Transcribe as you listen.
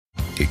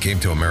came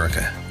to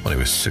America when he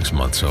was 6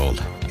 months old.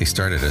 He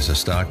started as a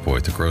stock boy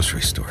at the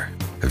grocery store.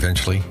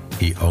 Eventually,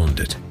 he owned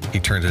it.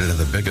 He turned it into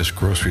the biggest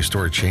grocery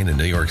store chain in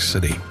New York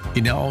City. He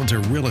now owns a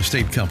real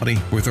estate company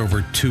worth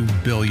over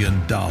 $2 billion.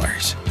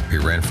 He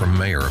ran for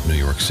mayor of New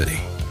York City.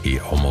 He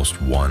almost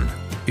won.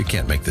 You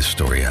can't make this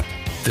story up.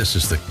 This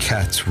is the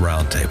Cats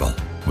Roundtable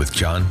with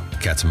John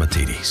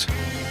Catsimatidis.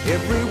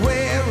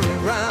 Everywhere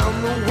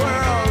around the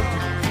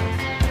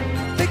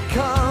world, they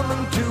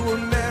come to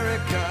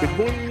America. Good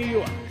morning, New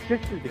York.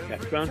 This is the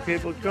Cats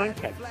Roundtable. John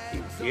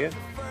Catsimatidis here.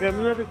 We have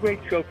another great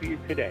show for you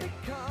today.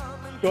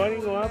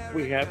 Starting off,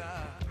 we have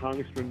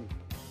Congressman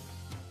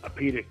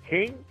Peter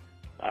King,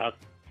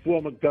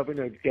 former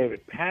Governor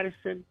David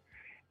Paterson.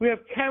 We have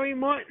Carrie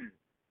Martin,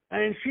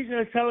 and she's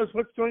going to tell us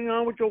what's going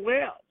on with the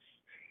whales.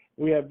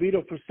 We have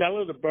Vito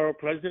Fossella, the borough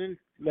president,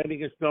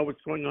 letting us know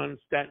what's going on in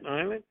Staten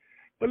Island.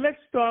 But let's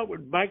start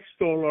with Mike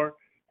Stoller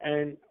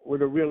and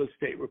with a real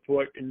estate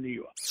report in New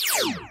York.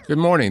 Good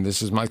morning.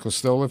 This is Michael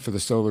Stoller for the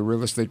Stoller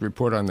Real Estate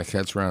Report on the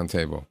Cats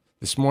Roundtable.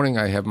 This morning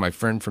I have my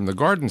friend from the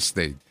Garden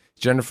State,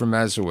 Jennifer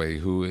Mazaway,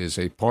 who is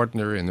a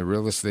partner in the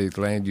real estate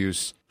land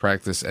use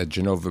practice at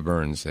Genova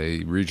Burns, a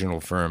regional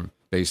firm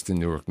based in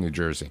Newark, New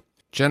Jersey.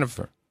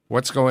 Jennifer,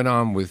 what's going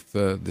on with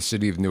the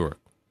city of Newark?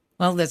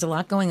 Well, there's a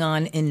lot going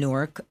on in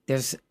Newark.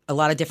 There's a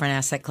lot of different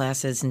asset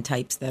classes and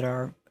types that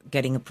are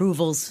getting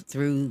approvals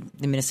through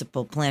the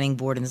Municipal Planning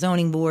Board and the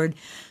Zoning Board.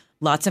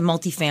 Lots of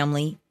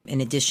multifamily, in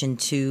addition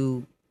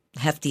to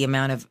hefty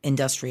amount of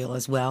industrial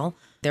as well.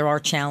 There are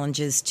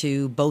challenges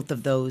to both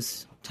of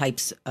those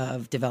types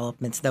of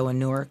developments, though, in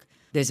Newark.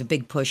 There's a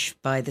big push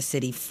by the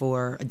city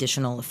for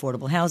additional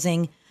affordable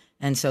housing,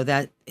 and so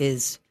that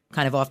is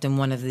kind of often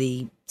one of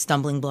the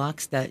stumbling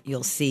blocks that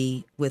you'll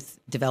see with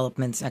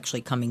developments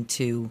actually coming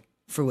to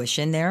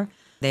fruition there.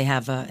 They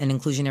have an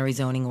inclusionary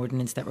zoning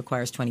ordinance that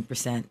requires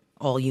 20%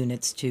 all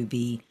units to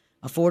be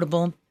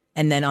affordable.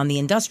 And then on the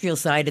industrial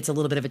side, it's a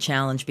little bit of a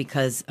challenge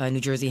because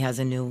New Jersey has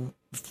a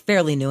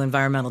fairly new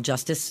environmental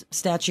justice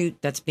statute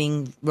that's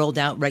being rolled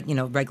out.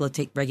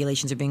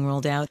 Regulations are being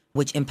rolled out,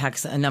 which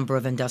impacts a number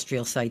of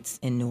industrial sites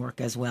in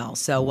Newark as well.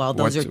 So while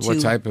those are two... What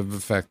type of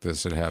effect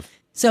does it have?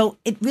 So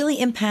it really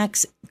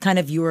impacts kind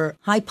of your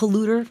high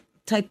polluter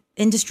type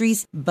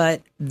industries,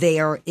 but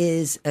there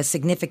is a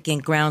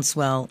significant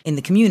groundswell in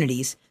the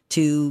communities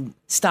to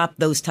stop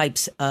those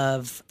types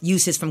of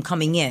uses from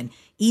coming in.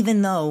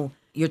 Even though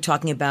you're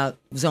talking about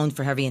zoned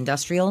for heavy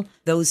industrial,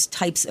 those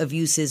types of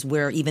uses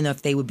where even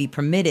if they would be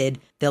permitted,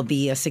 there'll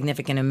be a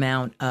significant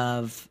amount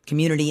of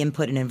community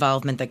input and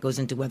involvement that goes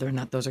into whether or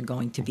not those are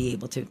going to be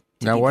able to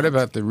Now, what built.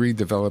 about the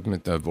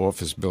redevelopment of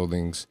office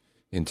buildings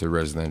into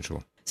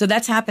residential? So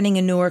that's happening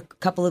in Newark, a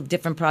couple of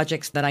different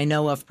projects that I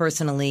know of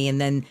personally, and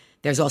then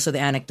there's also the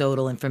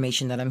anecdotal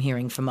information that I'm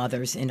hearing from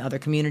others in other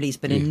communities.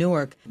 But in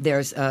Newark,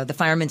 there's the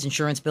Fireman's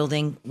Insurance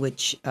Building,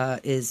 which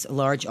is a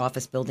large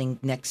office building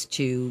next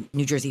to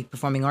New Jersey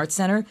Performing Arts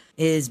Center,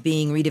 is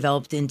being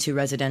redeveloped into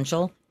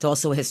residential. It's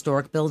also a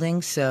historic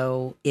building,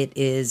 so it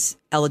is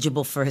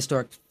eligible for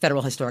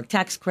federal historic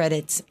tax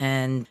credits.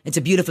 And it's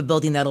a beautiful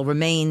building that'll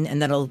remain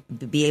and that'll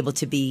be able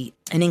to be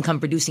an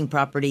income-producing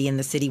property in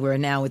the city where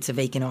now it's a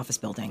vacant office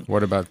building.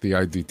 What about the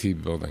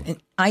IDT building? And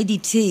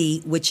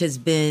IDT, which has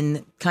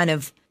been kind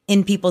of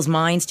in people's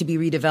minds to be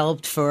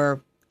redeveloped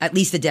for at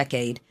least a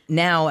decade,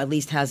 now at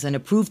least has an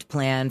approved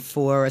plan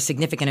for a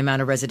significant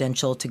amount of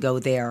residential to go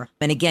there.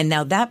 And again,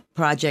 now that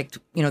project,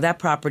 that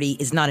property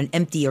is not an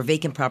empty or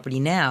vacant property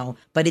now,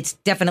 but it's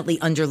definitely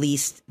under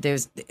leased.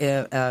 There's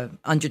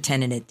under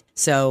tenanted.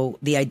 So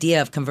the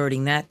idea of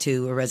converting that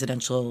to a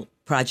residential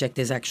project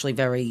is actually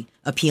very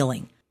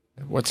appealing.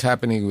 What's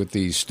happening with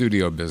the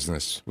studio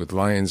business, with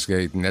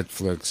Lionsgate,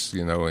 Netflix,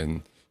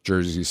 in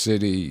Jersey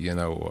City,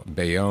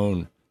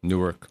 Bayonne,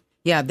 Newark?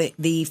 Yeah,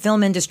 the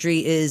film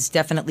industry is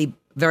definitely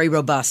very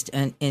robust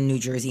in New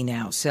Jersey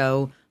now.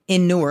 So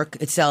in Newark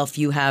itself,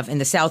 you have in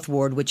the South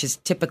Ward, which is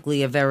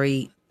typically a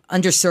very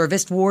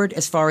underserviced ward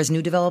as far as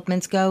new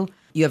developments go,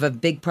 you have a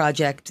big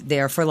project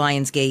there for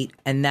Lionsgate,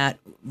 and that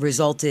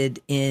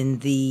resulted in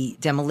the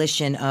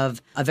demolition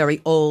of a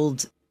very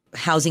old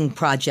housing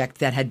project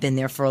that had been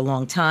there for a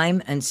long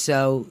time. And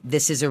so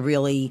this is a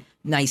really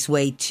nice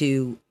way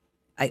to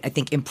I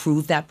think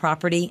improve that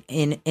property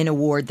in a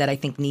ward that I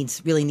think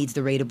really needs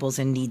the ratables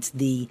and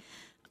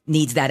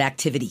needs that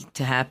activity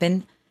to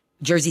happen.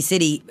 Jersey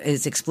City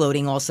is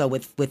exploding also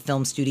with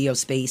film studio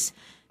space.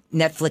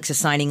 Netflix is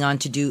signing on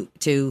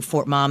to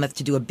Fort Monmouth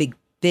to do a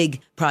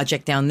big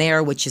project down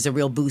there, which is a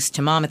real boost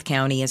to Monmouth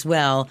County as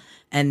well.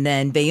 And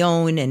then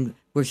Bayonne, and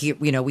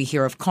we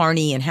hear of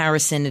Kearney and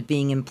Harrison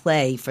being in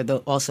play for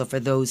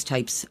those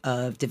types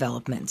of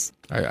developments.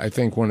 I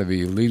think one of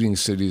the leading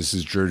cities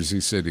is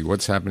Jersey City.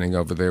 What's happening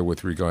over there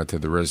with regard to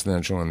the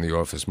residential and the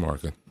office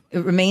market?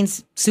 It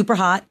remains super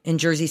hot in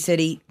Jersey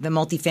City. The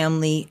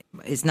multifamily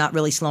is not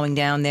really slowing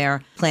down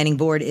there. Planning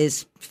board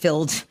is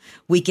filled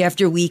week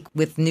after week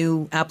with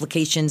new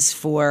applications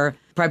for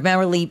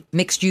primarily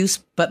mixed use,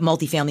 but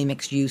multifamily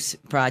mixed use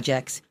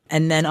projects.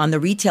 And then on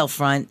the retail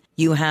front,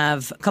 you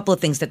have a couple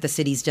of things that the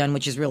city's done,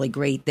 which is really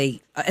great.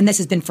 And this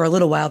has been for a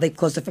little while, they've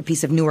closed off a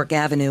piece of Newark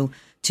Avenue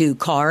to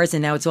cars,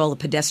 and now it's all a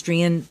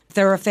pedestrian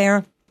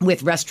thoroughfare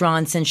with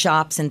restaurants and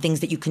shops and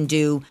things that you can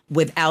do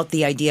without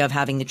the idea of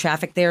having the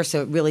traffic there.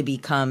 So it really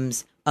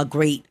becomes a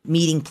great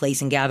meeting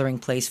place and gathering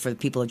place for the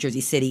people of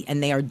Jersey City,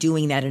 and they are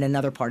doing that in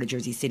another part of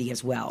Jersey City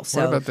as well.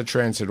 So, what about the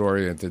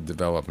transit-oriented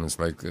developments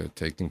like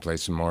taking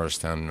place in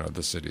Morristown and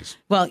other cities?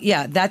 Well,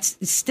 yeah, that's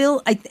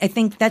still, I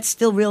think that's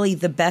still really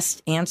the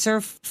best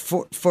answer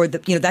for the,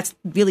 that's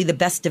really the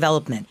best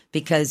development,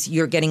 because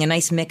you're getting a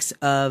nice mix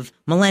of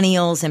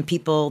millennials and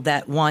people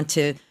that want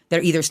to,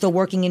 they're either still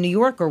working in New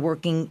York or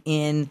working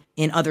in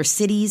other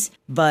cities,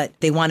 but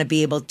they want to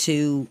be able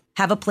to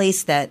have a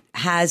place that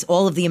has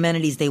all of the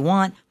amenities they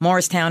want.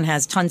 Morristown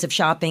has tons of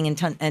shopping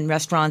and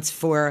restaurants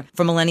for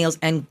millennials,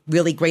 and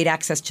really great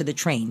access to the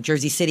train.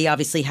 Jersey City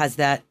obviously has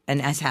that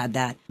and has had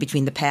that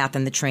between the path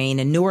and the train,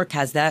 and Newark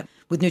has that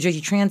with New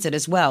Jersey Transit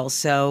as well.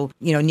 So,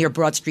 near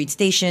Broad Street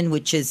Station,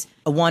 which is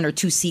a 1 or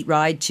 2 seat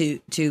ride to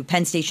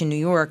Penn Station, New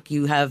York,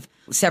 you have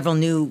several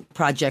new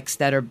projects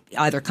that are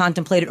either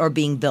contemplated or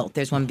being built.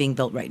 There's one being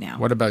built right now.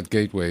 What about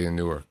Gateway in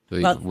Newark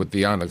with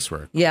the Onyx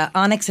work? Yeah,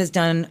 Onyx has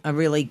done a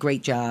really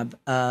great job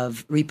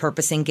of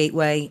repurposing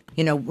Gateway.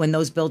 When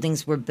those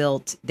buildings were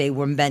built, they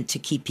were meant to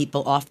keep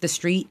people off the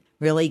street,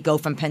 really go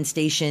from Penn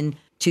Station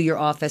to your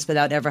office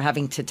without ever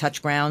having to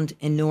touch ground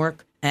in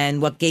Newark.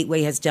 And what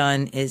Gateway has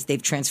done is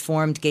they've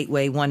transformed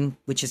Gateway 1,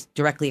 which is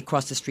directly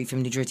across the street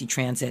from New Jersey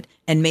Transit,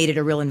 and made it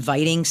a real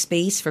inviting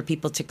space for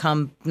people to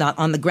come, not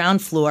on the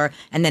ground floor,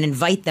 and then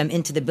invite them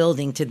into the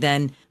building to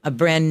then a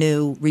brand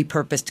new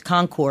repurposed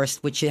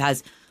concourse, which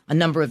has a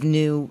number of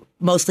new,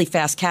 mostly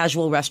fast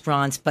casual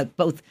restaurants, but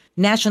both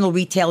national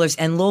retailers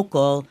and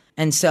local.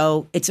 And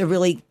so it's a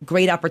really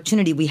great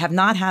opportunity. We have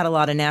not had a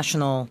lot of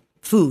national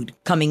food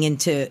coming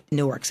into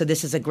Newark. So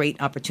this is a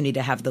great opportunity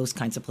to have those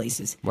kinds of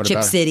places.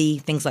 Chip City,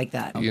 things like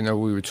that. We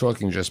were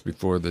talking just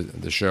before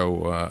the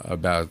show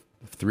about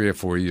 3 or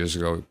 4 years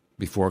ago,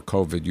 before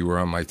COVID, you were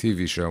on my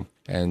TV show,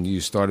 and you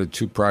started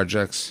 2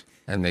 projects,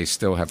 and they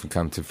still haven't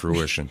come to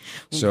fruition.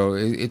 So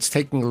it's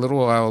taking a little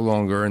while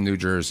longer in New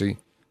Jersey,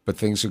 but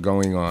things are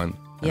going on.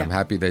 And yeah. I'm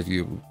happy that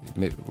you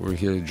were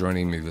here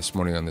joining me this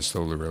morning on the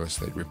Stoller Real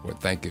Estate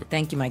Report. Thank you.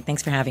 Thank you, Mike.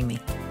 Thanks for having me.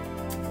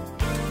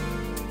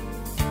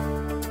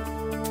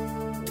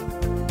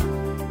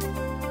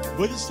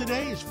 With us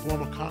today is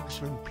former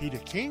Congressman Peter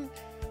King,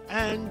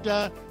 and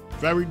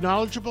very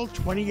knowledgeable,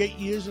 28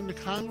 years in the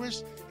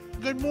Congress.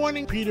 Good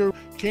morning, Peter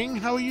King.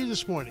 How are you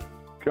this morning?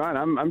 John,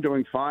 I'm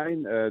doing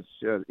fine.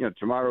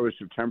 Tomorrow is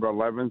September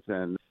 11th,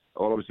 and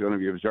all of us are going to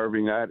be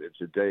observing that.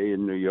 It's a day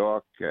in New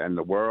York and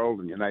the world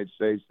and the United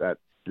States that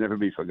can never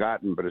be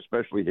forgotten, but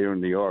especially here in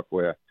New York,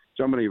 where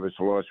so many of us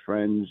lost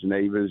friends,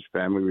 neighbors,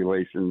 family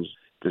relations.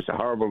 Just a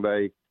horrible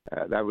day.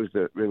 That was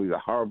really the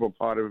horrible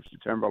part of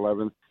September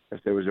 11th.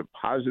 If there was a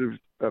positive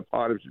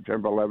part of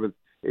September 11th,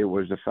 it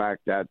was the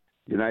fact that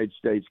the United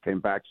States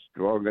came back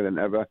stronger than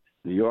ever.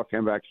 New York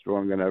came back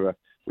stronger than ever.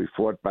 We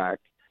fought back,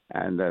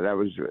 and that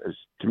was,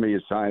 to me,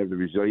 a sign of the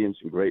resilience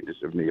and greatness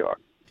of New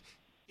York.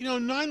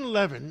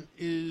 9/11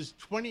 is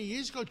 20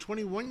 years ago,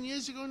 21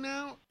 years ago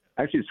now?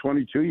 Actually, it's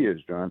 22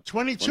 years, John.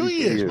 22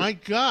 years, my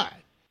God.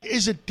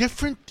 Is it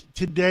different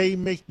today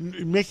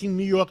making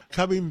New York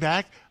coming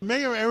back?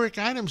 Mayor Eric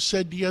Adams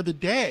said the other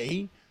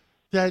day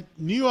that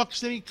New York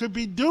City could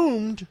be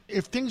doomed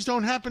if things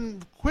don't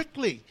happen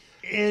quickly.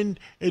 And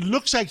it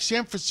looks like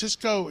San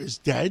Francisco is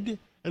dead.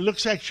 It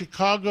looks like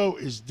Chicago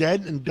is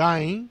dead and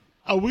dying.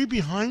 Are we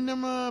behind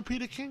them,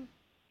 Peter King?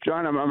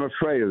 John, I'm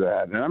afraid of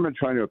that. And I'm not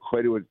trying to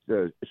equate it with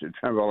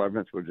September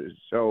 11th, which is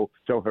so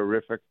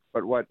horrific.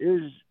 But what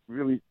is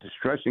really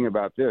distressing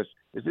about this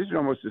is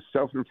almost a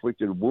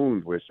self-inflicted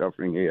wound we're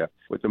suffering here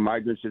with the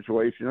migrant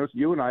situation.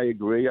 You and I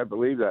agree. I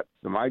believe that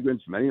the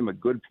migrants, many of them are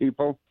good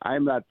people.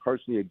 I'm not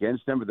personally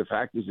against them, but the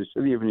fact is the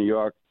city of New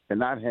York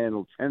cannot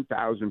handle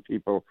 10,000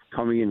 people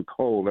coming in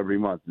cold every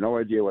month. No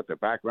idea what their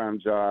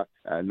backgrounds are,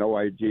 no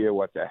idea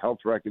what their health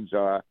records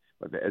are,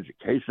 what their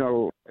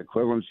educational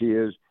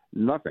equivalency is,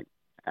 nothing.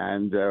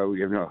 And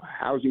we have no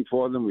housing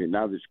for them.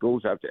 Now the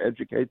schools have to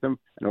educate them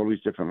in all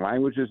these different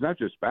languages, not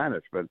just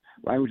Spanish, but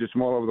languages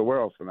from all over the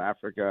world, from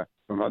Africa,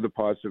 from other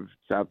parts of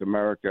South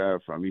America,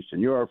 from Eastern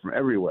Europe, from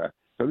everywhere.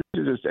 So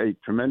this is just a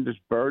tremendous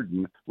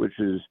burden, which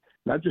is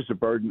not just a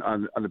burden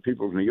on the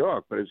people of New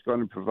York, but it's going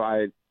to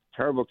provide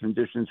terrible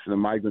conditions for the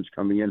migrants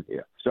coming in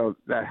here. So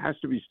that has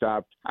to be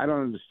stopped. I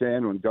don't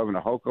understand when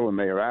Governor Hochul and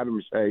Mayor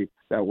Adams say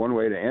that one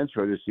way to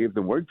answer it is to give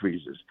them work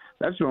visas.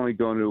 That's only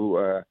going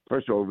to,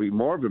 first of all, be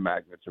more of a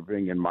magnet to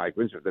bring in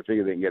migrants if they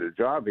figure they can get a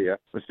job here.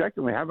 But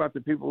secondly, how about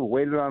the people who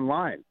waited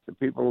online, the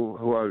people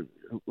who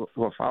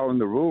are following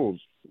the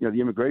rules, the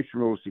immigration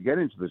rules to get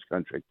into this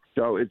country?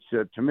 So it's,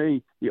 to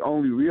me, the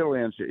only real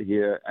answer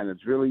here, and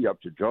it's really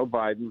up to Joe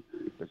Biden,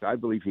 because I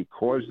believe he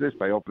caused this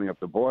by opening up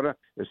the border,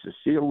 is to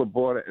seal the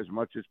border as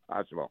much as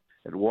possible.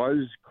 It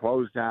was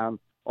closed down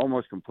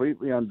almost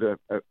completely under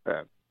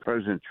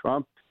President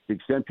Trump. the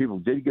extent people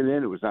did get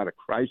in, it was not a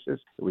crisis.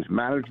 It was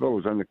manageable.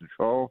 It was under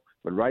control.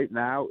 But right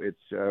now, it's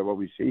what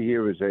we see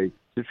here is a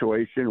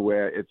situation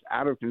where it's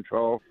out of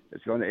control.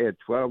 It's going to add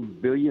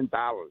 $12 billion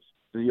to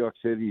New York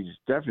City's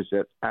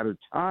deficit at a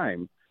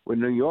time when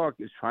New York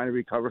is trying to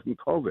recover from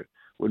COVID,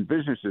 when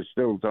businesses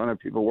still don't have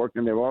people working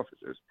in their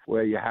offices,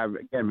 where you have,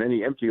 again,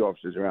 many empty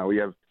offices around. We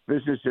have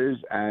businesses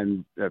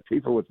and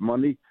people with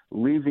money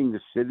leaving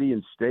the city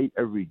and state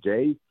every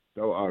day.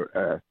 So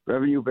our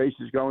revenue base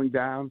is going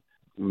down.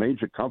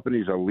 Major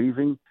companies are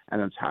leaving.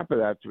 And on top of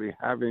that, we're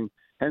having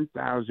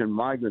 10,000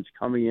 migrants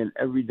coming in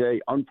every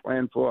day,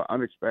 unplanned for,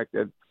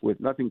 unexpected, with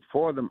nothing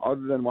for them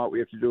other than what we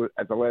have to do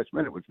at the last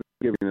minute, which is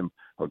giving them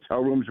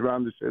hotel rooms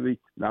around the city,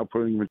 now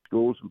putting them in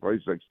schools in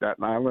places like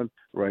Staten Island,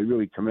 where I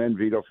really commend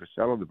Vito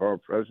Fossella, the borough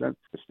president,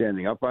 for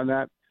standing up on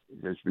that.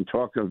 There's been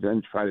talk of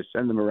then try to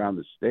send them around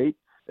the state.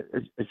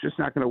 It's just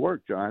not going to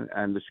work, John.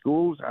 And the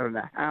schools, I don't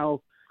know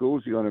how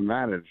schools are going to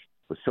manage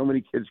with so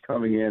many kids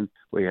coming in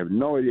where you have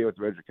no idea what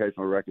their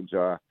educational records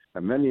are.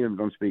 And many of them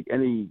don't speak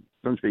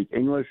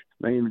English.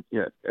 Many of them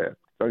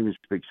don't even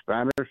speak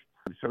Spanish.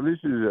 So this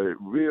is a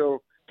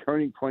real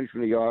turning point for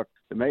New York.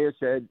 The mayor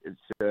said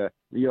New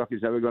York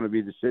is never going to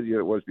be the city that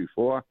it was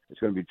before. It's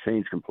going to be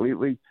changed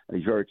completely, and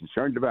he's very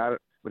concerned about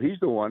it. But he's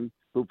the one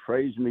who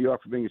praised New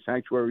York for being a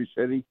sanctuary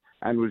city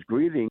and was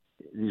greeting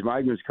these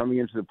migrants coming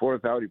into the Port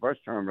Authority bus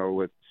terminal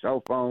with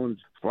cell phones,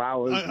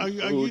 flowers.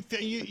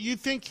 You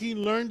think he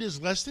learned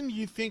his lesson?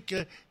 You think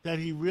that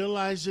he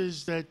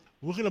realizes that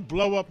we're going to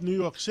blow up New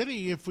York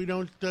City if we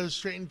don't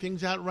straighten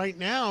things out right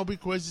now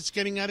because it's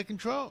getting out of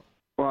control?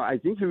 Well, I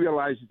think he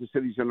realizes the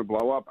city's going to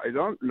blow up. I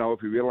don't know if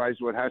he realizes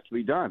what has to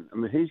be done. I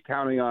mean, he's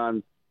counting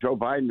on Joe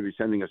Biden to be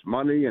sending us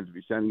money and to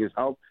be sending us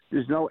help.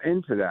 There's no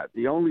end to that.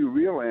 The only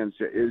real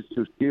answer is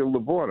to seal the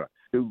border,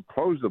 to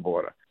close the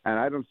border. And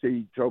I don't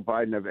see Joe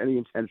Biden have any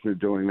intention of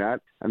doing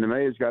that. And the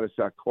mayor's got to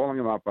start calling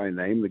him out by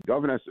name. The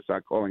governor has to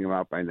start calling him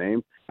out by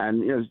name.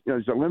 And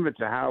there's a limit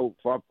to how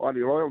far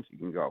party loyalty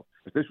can go.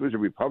 If this was a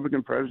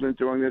Republican president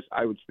doing this,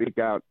 I would speak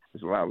out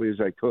as loudly as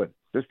I could.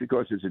 Just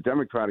because it's a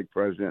Democratic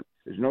president,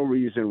 there's no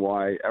reason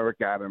why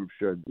Eric Adams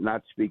should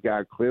not speak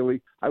out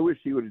clearly. I wish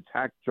he would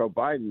attack Joe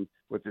Biden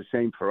with the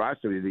same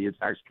ferocity that he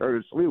attacks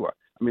Curtis Lewa.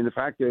 I mean, the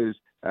fact is,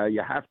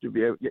 you have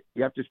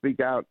to speak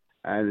out,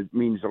 and it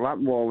means a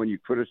lot more when you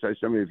criticize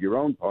somebody of your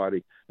own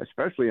party,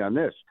 especially on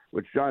this,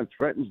 which, John,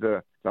 threatens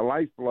the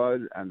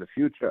lifeblood and the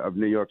future of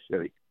New York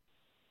City.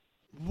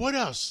 What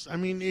else? I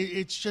mean,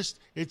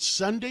 it's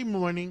Sunday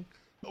morning.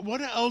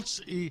 What else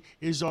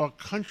is our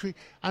country?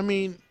 I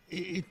mean,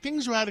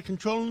 things are out of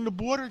control on the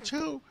border,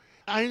 too.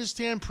 I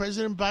understand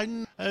President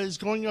Biden is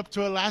going up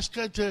to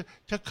Alaska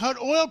to cut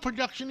oil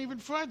production even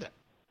further.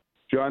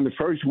 John, the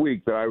first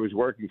week that I was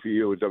working for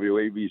you at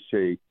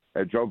WABC,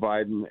 Joe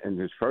Biden, in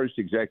his first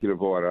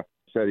executive order,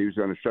 said he was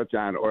going to shut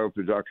down oil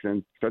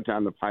production, shut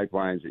down the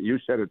pipelines. And you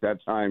said at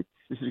that time,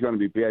 this is going to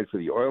be bad for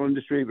the oil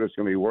industry, but it's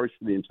going to be worse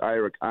for the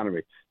entire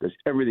economy because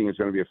everything is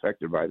going to be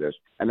affected by this.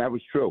 And that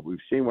was true. We've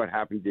seen what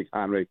happened to the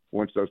economy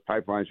once those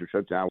pipelines were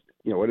shut down,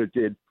 what it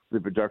did to the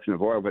production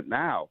of oil. But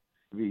now,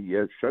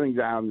 shutting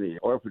down the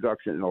oil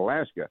production in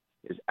Alaska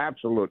is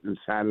absolute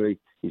insanity.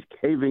 He's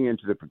caving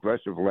into the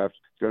progressive left.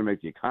 It's going to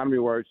make the economy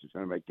worse. It's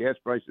going to make gas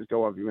prices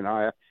go up even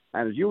higher.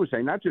 And as you were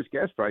saying, not just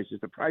gas prices,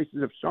 the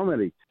prices of so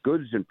many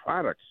goods and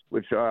products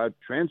which are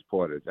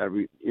transported,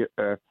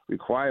 that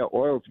require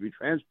oil to be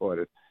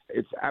transported.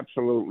 It's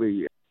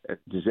absolutely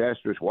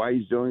disastrous. Why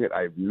he's doing it,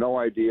 I have no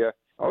idea.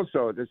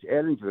 Also, that's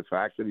adding to the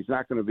fact that he's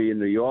not going to be in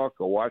New York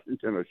or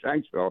Washington or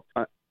Shanksville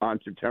on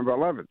September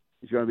 11th.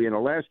 He's going to be in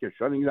Alaska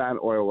shutting down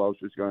oil wells,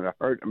 which is going to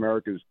hurt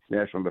America's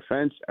national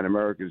defense and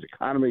America's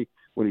economy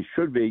when he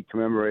should be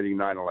commemorating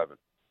 9/11.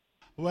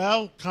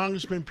 Well,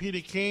 Congressman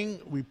Peter King,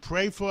 we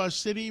pray for our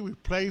city, we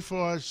pray for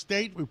our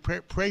state, we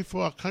pray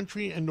for our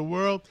country and the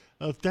world.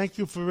 Thank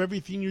you for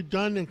everything you've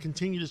done and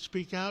continue to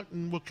speak out,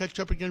 and we'll catch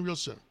up again real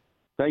soon.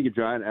 Thank you,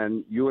 John,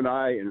 and you and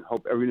I, and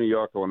hope every New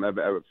Yorker will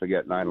never, ever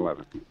forget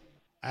 9/11.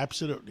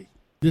 Absolutely.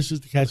 This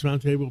is the Cats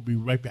Roundtable. We'll be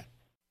right back.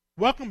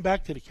 Welcome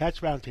back to the Cats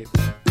Roundtable.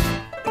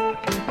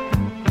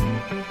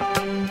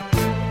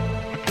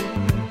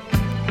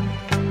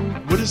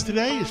 With us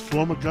today is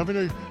former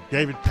Governor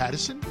David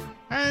Paterson,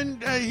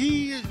 and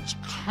he is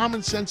a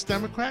common sense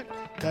Democrat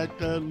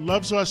that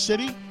loves our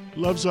city,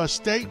 loves our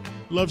state,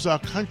 loves our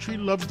country,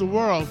 loves the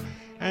world.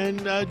 And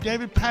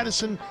David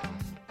Paterson,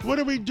 what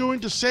are we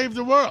doing to save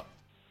the world?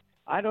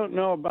 I don't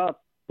know about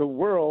the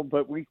world,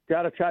 but we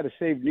got to try to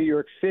save New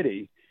York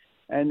City.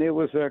 And there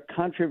was a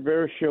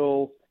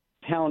controversial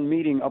town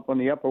meeting up on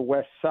the Upper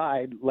West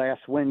Side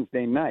last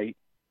Wednesday night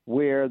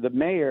where the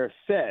mayor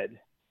said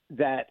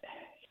that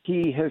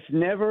he has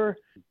never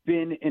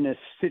been in a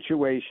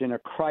situation, a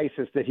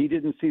crisis, that he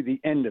didn't see the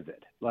end of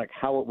it, like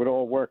how it would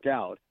all work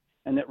out.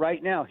 And that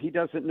right now he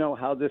doesn't know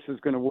how this is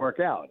going to work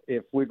out.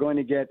 If we're going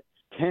to get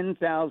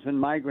 10,000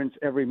 migrants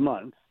every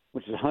month,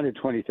 which is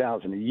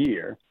 120,000 a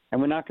year, and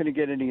we're not going to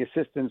get any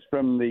assistance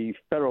from the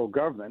federal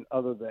government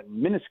other than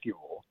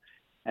minuscule,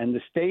 and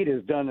the state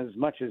has done as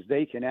much as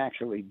they can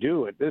actually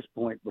do at this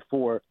point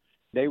before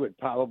they would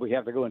probably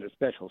have to go into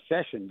special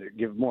session to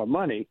give more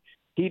money.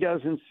 He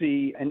doesn't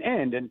see an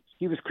end. And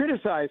he was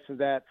criticized for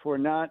that, for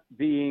not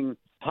being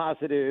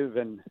positive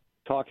and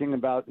talking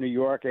about New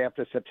York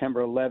after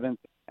September 11th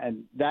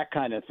and that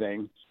kind of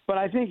thing. But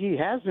I think he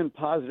has been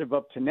positive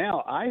up to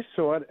now. I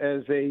saw it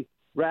as a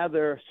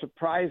rather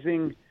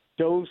surprising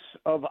dose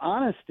of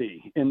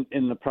honesty in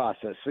the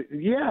process.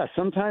 Yeah,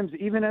 sometimes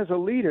even as a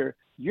leader,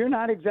 you're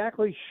not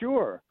exactly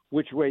sure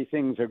which way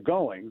things are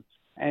going.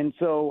 And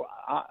so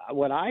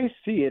what I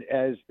see it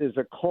as is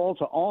a call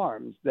to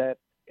arms that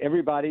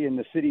everybody in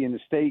the city and the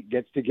state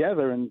gets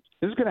together. And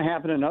this is going to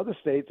happen in other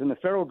states, and the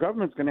federal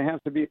government's going to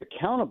have to be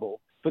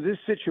accountable for this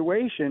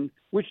situation,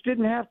 which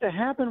didn't have to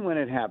happen when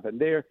it happened.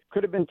 There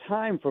could have been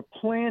time for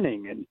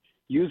planning and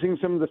using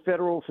some of the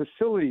federal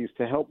facilities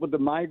to help with the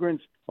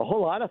migrants, a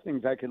whole lot of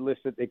things I could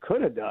list that they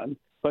could have done,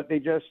 but they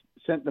just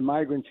sent the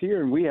migrants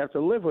here, and we have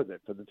to live with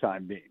it for the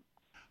time being.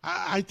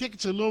 I think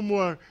it's a little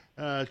more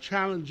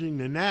challenging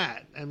than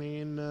that. I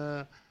mean,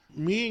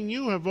 me and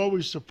you have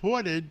always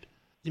supported,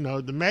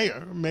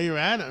 the Mayor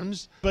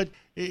Adams, but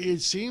it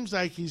seems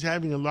like he's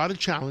having a lot of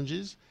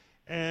challenges,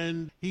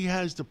 and he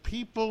has the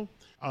people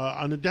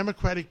on the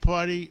Democratic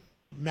Party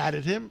mad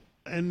at him,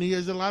 and he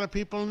has a lot of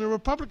people in the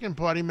Republican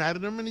Party mad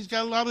at him, and he's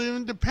got a lot of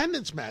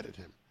independents mad at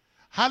him.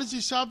 How does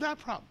he solve that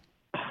problem?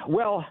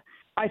 Well,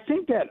 I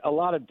think that a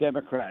lot of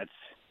Democrats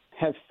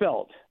have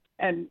felt,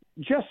 and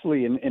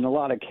justly in a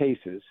lot of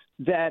cases,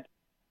 that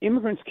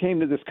immigrants came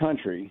to this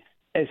country.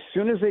 As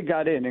soon as they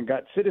got in and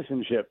got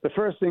citizenship, the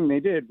first thing they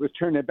did was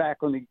turn their back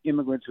on the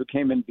immigrants who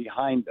came in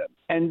behind them.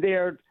 And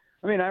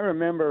I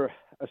remember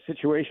a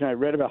situation I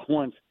read about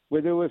once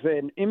where there was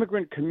an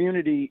immigrant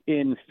community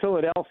in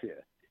Philadelphia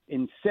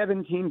in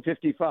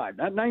 1755,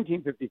 not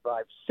 1955,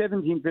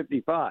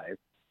 1755.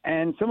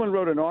 And someone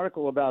wrote an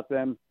article about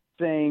them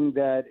saying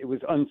that it was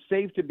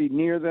unsafe to be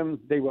near them.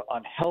 They were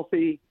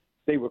unhealthy.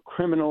 They were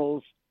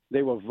criminals.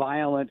 They were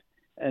violent.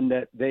 And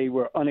that they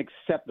were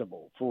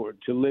unacceptable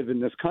to live in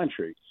this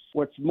country.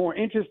 What's more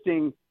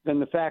interesting than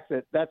the fact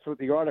that that's what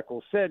the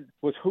article said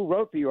was who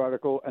wrote the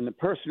article, and the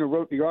person who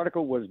wrote the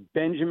article was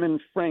Benjamin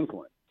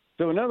Franklin.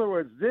 So in other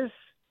words, this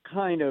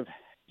kind of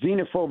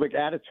xenophobic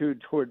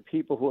attitude toward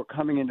people who are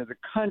coming into the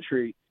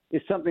country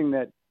is something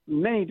that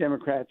many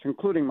Democrats,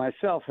 including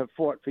myself, have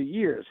fought for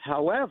years.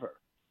 However,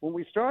 when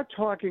we start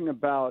talking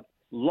about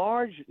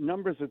large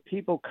numbers of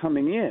people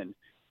coming in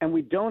and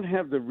we don't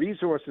have the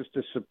resources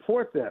to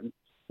support them,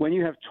 when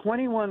you have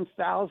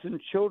 21,000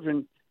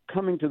 children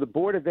coming to the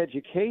Board of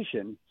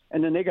Education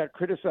and then they got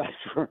criticized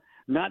for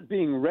not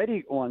being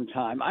ready on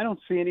time, I don't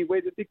see any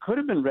way that they could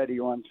have been ready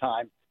on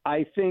time.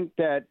 I think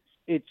that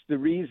it's the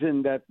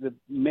reason that the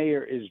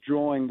mayor is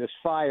drawing this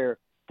fire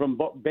from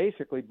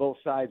basically both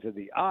sides of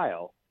the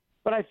aisle.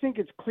 But I think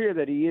it's clear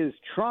that he is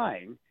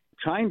trying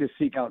to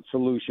seek out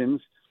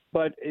solutions.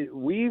 But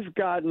we've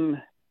gotten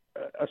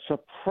a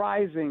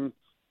surprising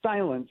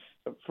silence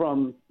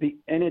from the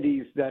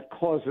entities that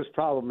caused this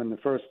problem in the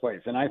first place,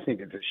 and I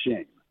think it's a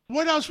shame.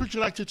 What else would you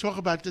like to talk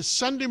about? This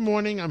Sunday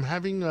morning, I'm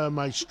having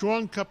my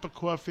strong cup of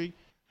coffee,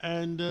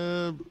 and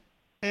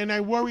I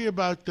worry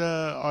about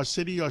our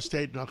city, our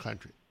state, and our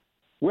country.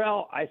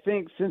 Well, I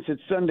think since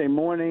it's Sunday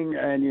morning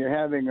and you're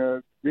having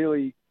a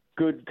really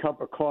good cup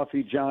of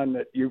coffee, John,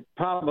 that you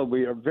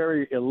probably are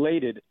very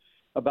elated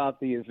about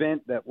the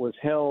event that was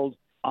held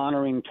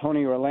honoring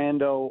Tony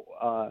Orlando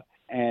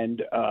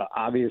and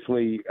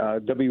obviously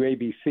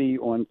WABC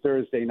on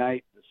Thursday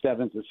night, the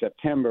 7th of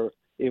September.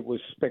 It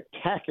was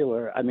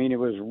spectacular. I mean, it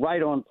was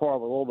right on par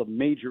with all the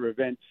major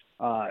events,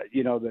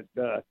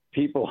 that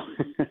people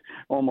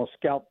almost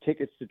scalped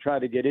tickets to try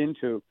to get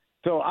into.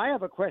 So I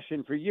have a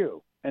question for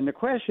you. And the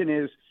question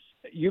is,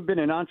 you've been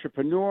an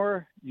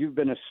entrepreneur, you've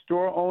been a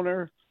store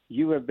owner,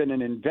 you have been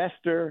an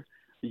investor,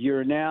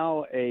 you're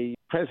now a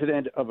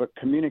president of a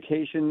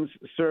communications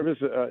service,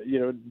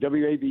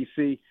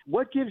 WABC.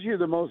 What gives you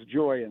the most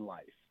joy in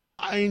life?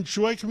 I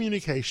enjoy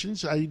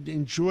communications. I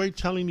enjoy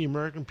telling the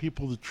American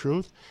people the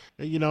truth.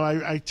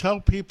 I tell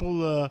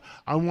people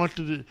I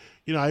wanted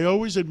to, I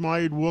always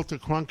admired Walter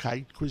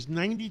Cronkite because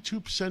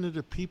 92% of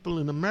the people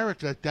in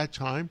America at that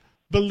time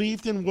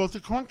believed in Walter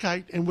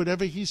Cronkite, and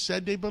whatever he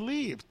said, they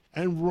believed.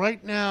 And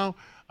right now,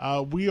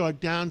 we are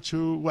down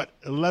to,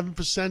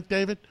 11%,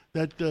 David,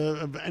 that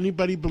of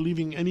anybody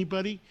believing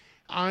anybody.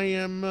 I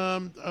am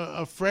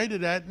afraid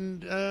of that,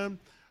 and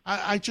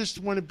I just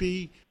want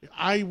to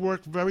I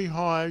work very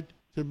hard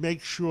to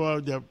make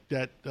sure that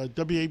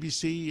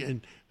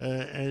WABC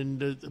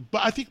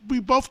but I think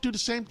we both do the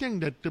same thing,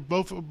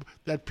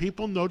 that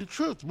people know the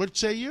truth. What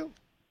say you?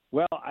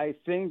 Well, I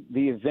think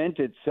the event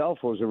itself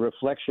was a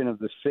reflection of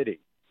the city.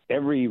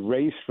 Every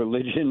race,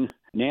 religion,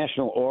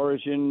 national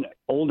origin,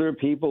 older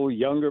people,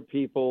 younger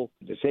people,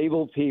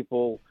 disabled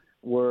people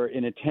were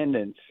in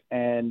attendance.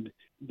 And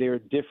there are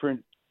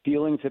different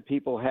feelings that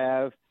people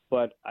have,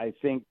 but I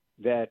think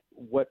that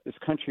what this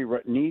country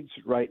needs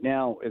right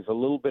now is a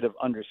little bit of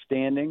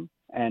understanding,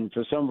 and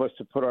for some of us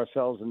to put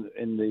ourselves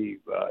in the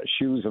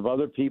shoes of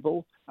other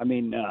people. I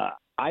mean,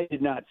 I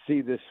did not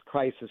see this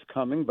crisis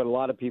coming, but a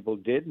lot of people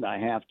did, and I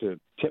have to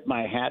tip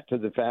my hat to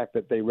the fact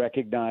that they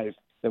recognized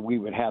that we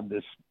would have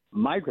this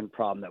migrant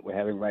problem that we're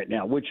having right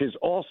now, which is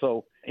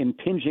also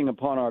impinging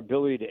upon our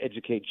ability to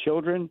educate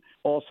children.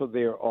 Also,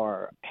 there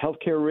are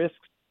healthcare risks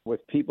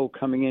with people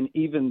coming in,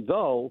 even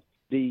though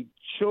the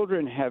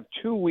children have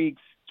 2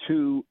 weeks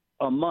to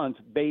a month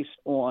based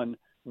on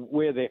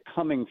where they're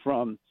coming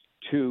from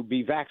to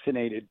be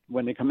vaccinated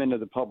when they come into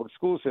the public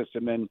school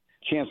system. And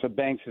Chancellor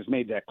Banks has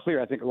made that clear.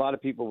 I think a lot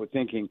of people were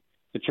thinking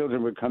the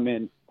children would come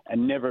in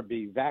and never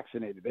be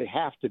vaccinated. They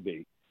have to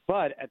be.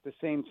 But at the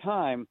same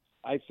time,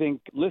 I think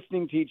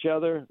listening to each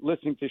other,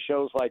 listening to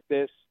shows like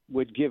this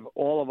would give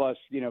all of us,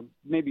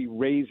 maybe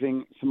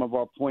raising some of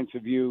our points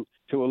of view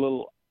to a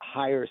little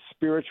higher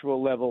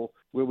spiritual level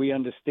where we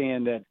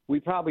understand that we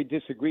probably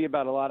disagree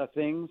about a lot of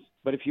things.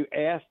 But if you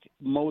asked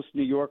most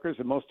New Yorkers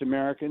and most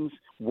Americans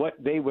what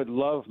they would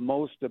love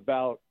most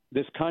about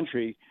this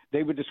country,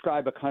 they would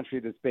describe a country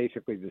that's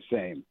basically the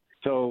same.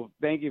 So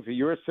thank you for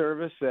your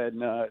service,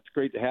 and it's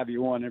great to have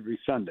you on every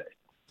Sunday.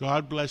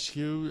 God bless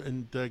you,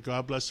 and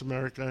God bless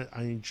America.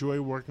 I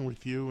enjoy working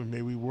with you, and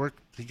may we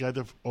work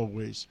together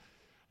always.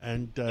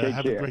 And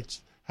have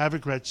a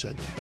great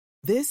Sunday.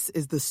 This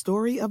is the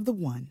story of the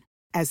one.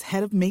 As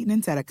head of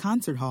maintenance at a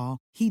concert hall,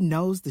 he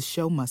knows the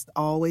show must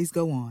always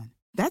go on.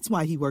 That's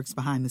why he works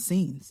behind the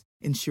scenes,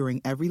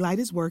 ensuring every light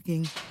is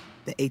working,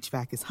 the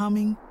HVAC is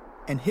humming,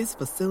 and his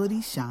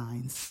facility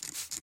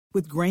shines.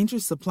 With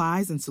Grainger's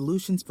supplies and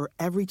solutions for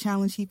every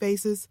challenge he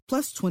faces,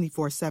 plus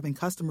 24/7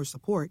 customer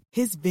support,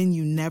 his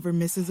venue never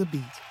misses a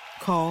beat.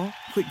 Call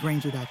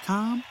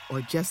quickgrainger.com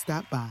or just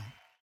stop by.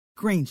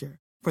 Grainger,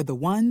 for the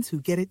ones who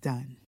get it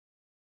done.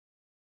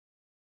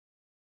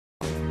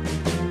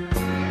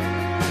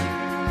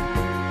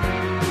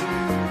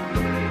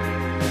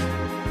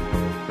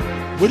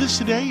 With us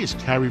today is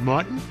Carrie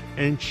Martin,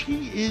 and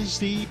she is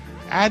the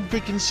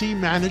advocacy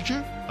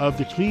manager of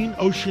the Clean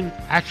Ocean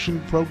Action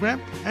Program,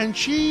 and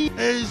she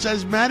is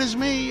as mad as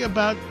me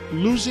about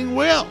losing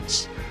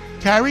whales.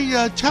 Carrie,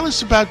 tell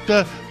us about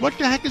what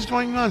the heck is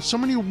going on. So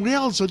many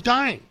whales are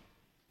dying.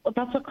 Well,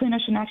 that's what Clean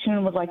Ocean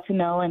Action would like to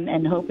know,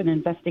 and hope an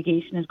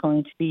investigation is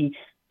going to be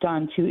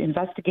done to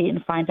investigate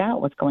and find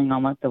out what's going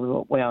on with the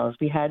whales.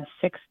 We had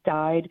six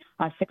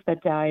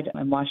that died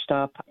and washed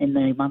up in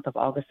the month of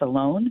August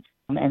alone,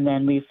 and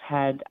then we've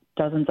had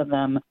dozens of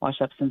them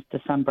wash up since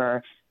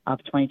December of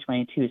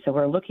 2022. So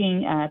we're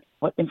looking at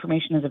what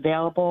information is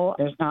available.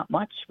 There's not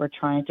much. We're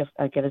trying to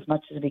get as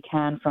much as we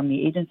can from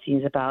the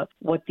agencies about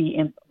what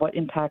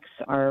impacts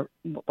are,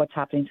 what's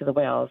happening to the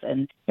whales.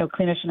 And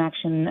Clean Ocean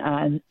Action,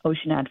 an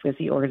ocean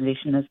advocacy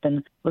organization, has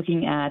been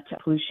looking at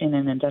pollution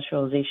and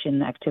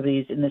industrialization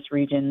activities in this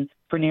region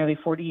for nearly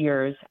 40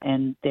 years,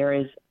 and there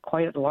is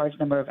quite a large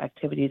number of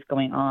activities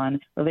going on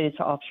related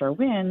to offshore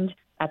wind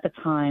at the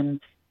time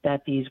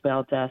that these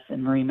whale deaths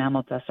and marine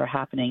mammal deaths are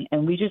happening.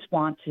 And we just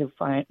want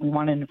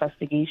an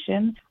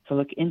investigation to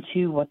look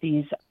into what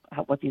these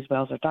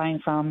whales are dying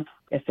from,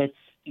 if it's,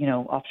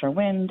 offshore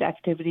wind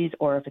activities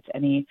or if it's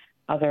any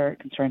other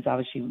concerns.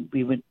 Obviously,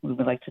 we would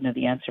like to know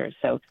the answers.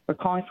 So we're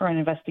calling for an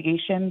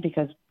investigation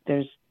because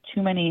there's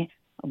too many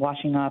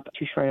washing up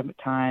too short of a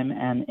time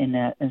and in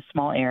a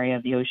small area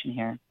of the ocean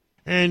here.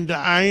 And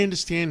I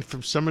understand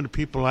from some of the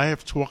people I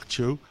have talked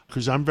to,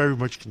 because I'm very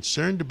much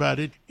concerned about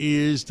it,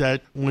 is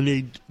that when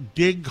they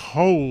dig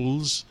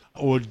holes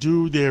or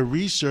do their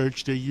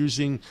research, they're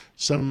using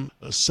some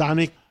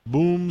sonic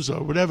booms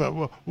or whatever.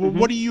 Well,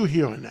 what do you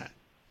hear on that?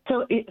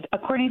 So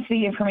according to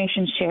the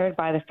information shared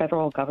by the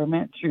federal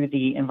government through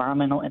the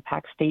environmental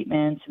impact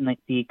statements and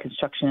the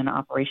construction and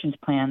operations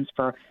plans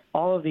for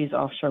all of these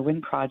offshore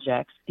wind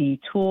projects, the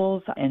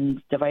tools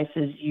and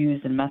devices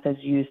used and methods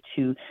used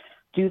to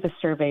do the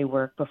survey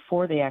work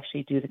before they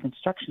actually do the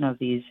construction of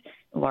these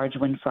large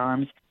wind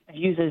farms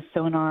uses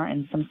sonar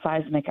and some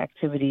seismic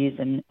activities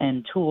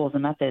and tools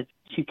and methods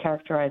to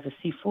characterize the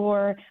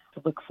seafloor,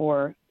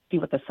 to see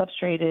what the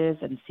substrate is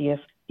and see if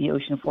the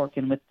ocean floor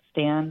can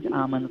withstand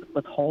and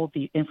withhold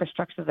the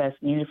infrastructure that's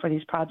needed for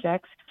these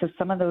projects. So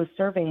some of those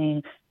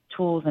surveying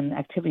tools and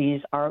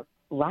activities are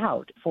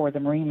allowed for the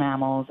marine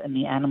mammals and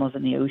the animals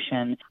in the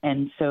ocean.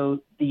 And so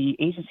the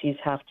agencies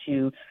have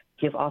to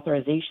give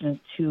authorizations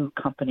to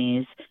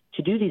companies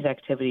to do these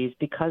activities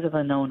because of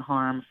the known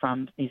harm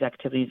from these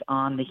activities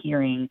on the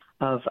hearing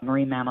of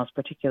marine mammals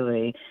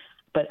particularly.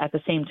 But at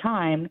the same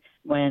time,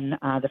 when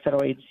the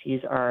federal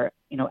agencies are,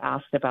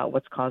 asked about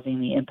what's causing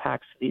the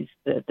impacts of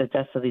the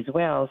deaths of these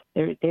whales,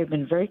 they've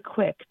been very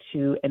quick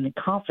and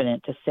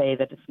confident to say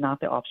that it's not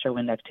the offshore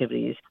wind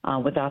activities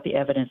without the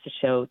evidence to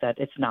show that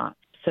it's not.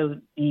 So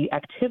the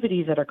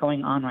activities that are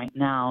going on right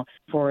now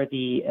for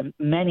the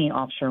many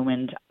offshore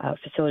wind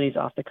facilities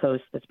off the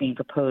coast that's being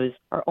proposed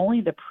are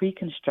only the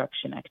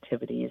pre-construction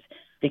activities.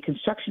 The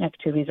construction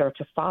activities are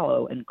to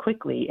follow and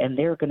quickly, and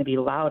they're going to be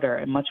louder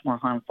and much more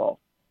harmful.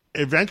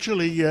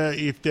 Eventually,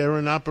 if they're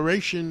in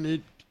operation,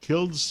 it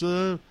kills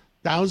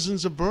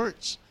thousands of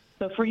birds.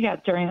 So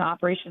during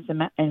operations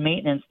and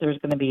maintenance, there's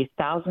going to be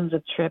thousands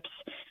of trips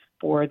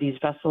for these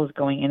vessels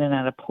going in and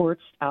out of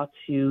ports out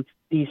to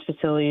these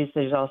facilities.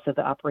 There's also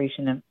the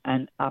operation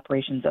and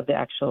operations of the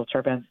actual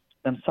turbines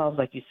themselves,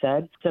 like you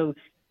said. So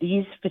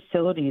these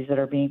facilities that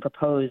are being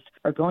proposed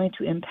are going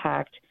to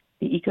impact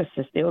the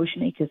ecosystem, the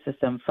ocean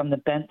ecosystem, from the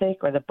benthic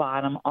or the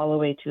bottom all the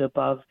way to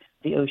above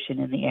the ocean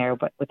in the air,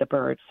 but with the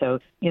birds. So,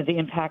 the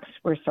impacts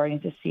we're starting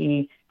to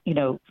see,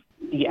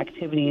 the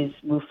activities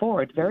move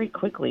forward very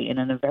quickly and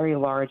in a very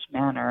large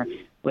manner.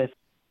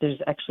 There's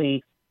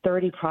actually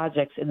 30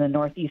 projects in the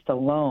Northeast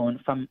alone,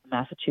 from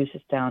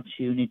Massachusetts down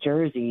to New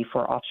Jersey,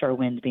 for offshore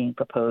wind being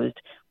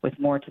proposed, with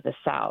more to the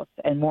south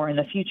and more in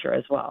the future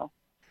as well.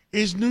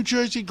 Is New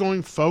Jersey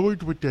going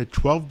forward with their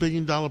 $12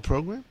 billion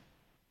program?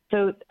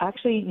 So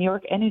actually, New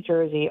York and New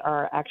Jersey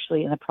are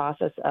actually in the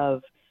process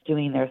of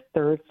doing their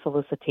third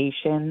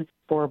solicitation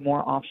for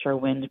more offshore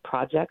wind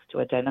projects to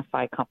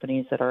identify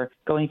companies that are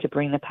going to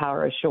bring the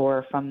power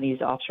ashore from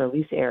these offshore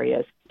lease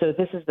areas. So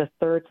this is the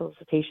third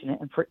solicitation.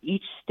 And for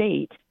each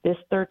state, this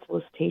third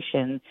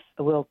solicitation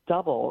will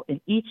double in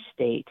each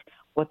state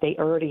what they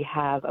already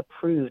have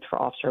approved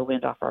for offshore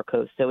wind off our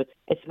coast. So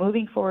it's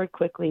moving forward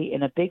quickly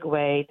in a big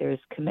way. There's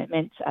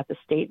commitments at the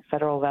state and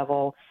federal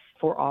level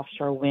for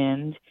offshore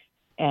wind,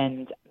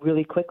 and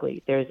really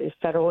quickly. There's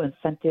federal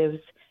incentives,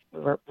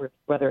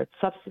 whether it's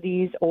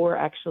subsidies or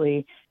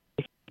actually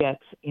if you get,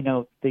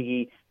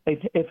 the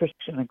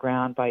infrastructure in the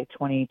ground by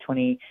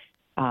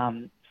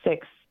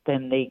 2026,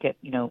 then they get,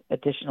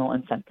 additional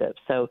incentives.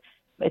 So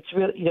it's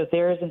really,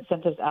 there's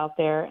incentives out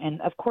there. And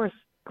of course,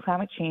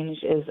 climate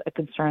change is a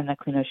concern that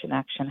Clean Ocean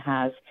Action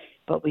has,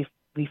 but we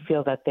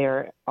feel that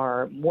there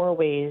are more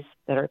ways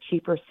that are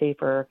cheaper,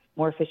 safer,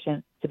 more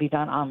efficient to be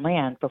done on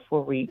land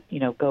before we,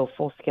 go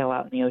full scale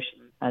out in the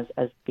ocean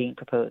as being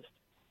proposed.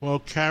 Well,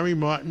 Carrie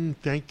Martin,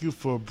 thank you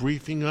for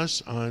briefing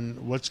us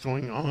on what's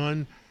going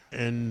on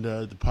and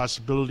the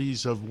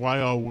possibilities of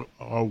why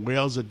our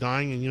whales are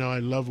dying. And, I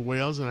love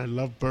whales and I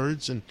love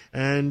birds.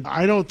 And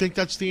I don't think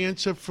that's the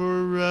answer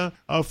for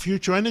our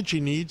future energy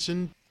needs.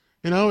 And,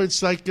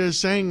 it's like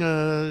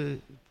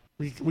saying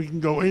we can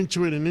go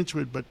into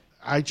it, but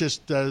I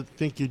just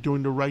think you're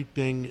doing the right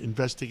thing,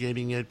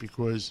 investigating it,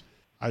 because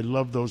I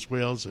love those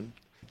whales, and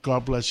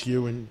God bless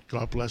you and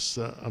God bless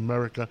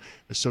America.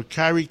 So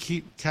Carrie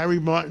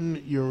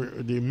Martin, you're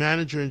the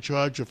manager in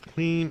charge of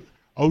Clean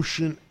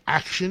Ocean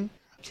Action.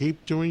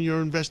 Keep doing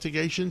your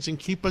investigations and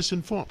keep us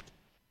informed.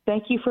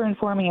 Thank you for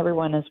informing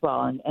everyone as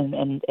well and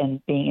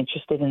being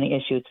interested in the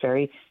issue. It's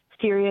very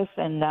serious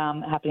and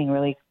happening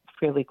really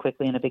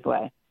quickly in a big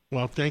way.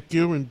 Well, thank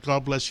you, and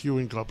God bless you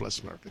and God bless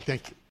America.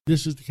 Thank you.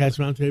 This is the Cats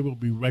Roundtable. We'll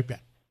be right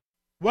back.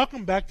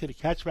 Welcome back to the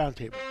Cats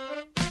Roundtable.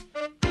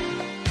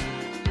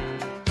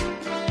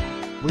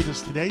 With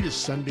us today, this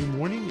Sunday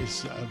morning,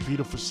 is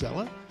Vito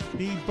Fusella,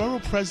 the borough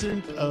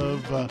president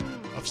of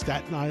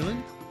Staten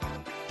Island.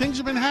 Things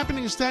have been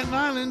happening in Staten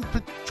Island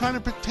trying to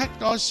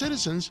protect our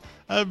citizens.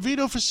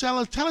 Vito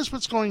Fusella, tell us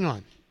what's going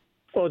on.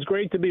 Well, it's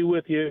great to be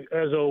with you,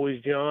 as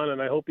always, John,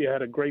 and I hope you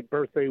had a great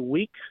birthday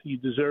week. You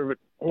deserve it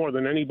more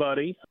than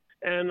anybody.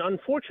 And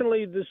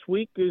unfortunately, this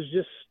week is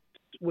just,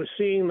 we're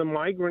seeing the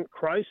migrant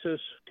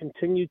crisis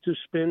continue to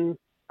spin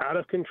out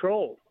of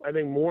control. I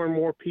think more and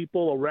more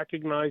people are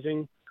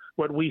recognizing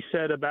what we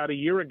said about a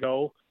year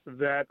ago,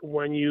 that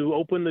when you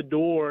open the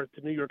door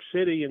to New York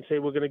City and say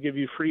we're going to give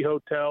you free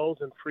hotels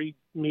and free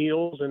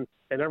meals and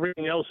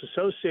everything else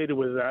associated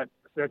with that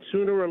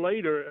sooner or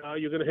later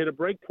you're going to hit a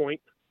break point,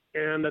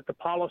 and that the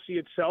policy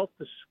itself,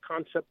 this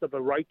concept of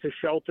a right to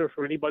shelter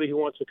for anybody who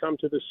wants to come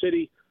to the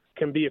city,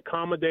 can be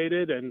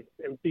accommodated and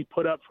be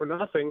put up for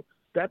nothing.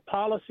 That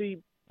policy,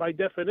 by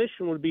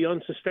definition, would be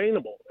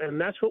unsustainable, and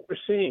that's what we're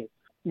seeing.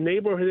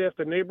 Neighborhood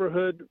after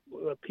neighborhood,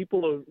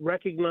 people are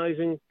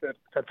recognizing that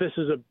this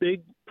is a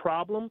big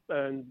problem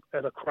and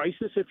a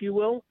crisis, if you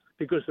will,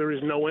 because there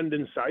is no end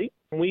in sight.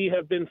 We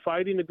have been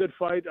fighting a good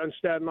fight on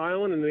Staten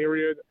Island in the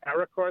area of the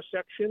Aracar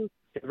section,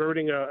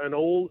 converting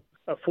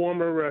a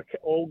former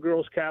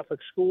all-girls Catholic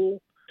school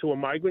to a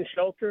migrant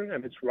shelter,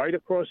 and it's right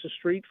across the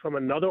street from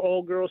another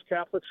all-girls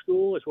Catholic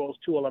school, as well as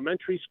 2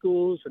 elementary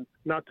schools, and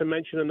not to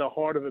mention in the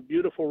heart of a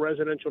beautiful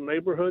residential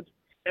neighborhood.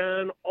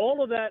 And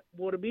all of that,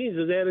 what it means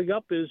is adding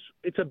up is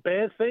it's a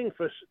bad thing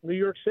for New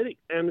York City,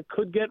 and it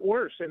could get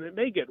worse, and it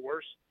may get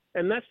worse.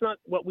 And that's not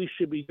what we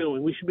should be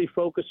doing. We should be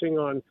focusing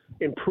on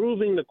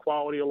improving the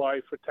quality of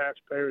life for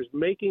taxpayers,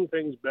 making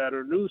things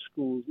better, new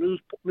schools,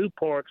 new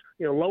parks,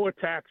 lower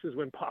taxes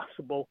when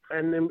possible.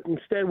 And then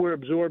instead we're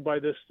absorbed by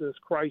this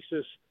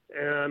crisis.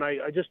 And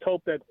I just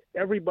hope that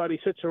everybody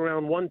sits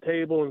around one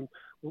table and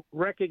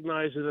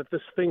recognizes that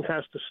this thing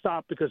has to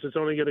stop, because it's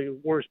only getting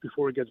worse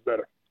before it gets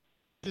better.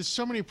 There's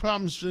so many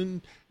problems,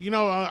 and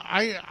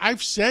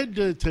I've said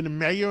to the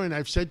mayor, and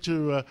I've said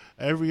to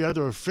every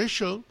other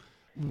official,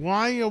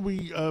 why are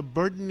we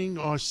burdening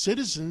our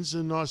citizens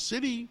in our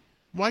city?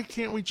 Why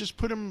can't we just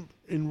put them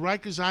in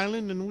Rikers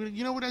Island? And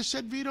you know what I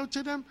said, Vito,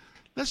 to them?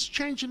 Let's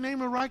change the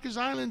name of Rikers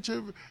Island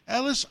to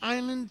Ellis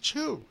Island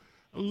 2.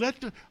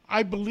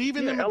 I believe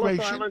in immigration.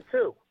 Ellis Island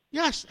 2.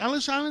 Yes,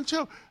 Ellis Island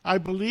 2. I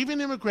believe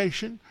in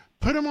immigration.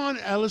 Put them on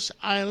Ellis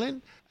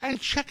Island and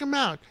check them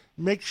out.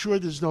 Make sure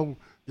there's no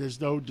there's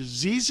no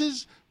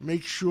diseases.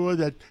 Make sure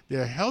that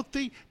they're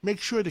healthy. Make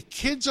sure the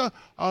kids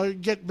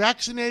get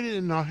vaccinated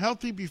and are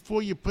healthy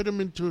before you put them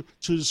into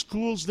the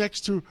schools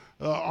next to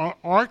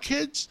our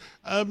kids.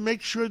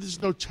 Make sure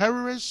there's no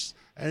terrorists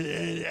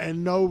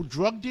and no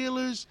drug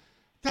dealers.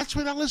 That's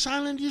what Ellis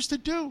Island used to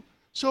do.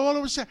 So all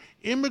of a sudden,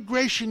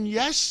 immigration,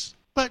 yes,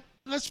 but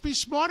let's be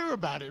smarter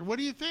about it. What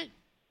do you think?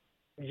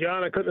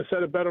 John, I couldn't have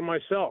said it better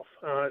myself,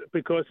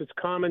 because it's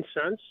common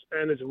sense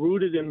and it's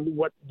rooted in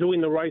what doing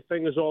the right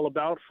thing is all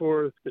about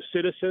for the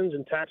citizens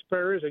and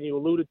taxpayers. And you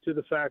alluded to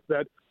the fact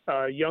that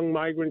young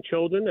migrant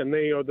children, and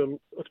they are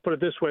let's put it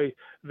this way,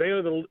 they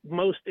are the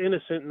most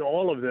innocent in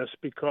all of this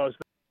because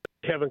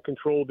they haven't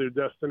controlled their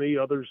destiny.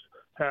 Others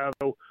have.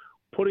 So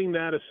putting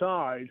that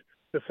aside,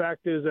 the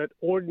fact is that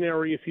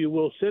ordinary, if you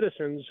will,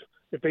 citizens,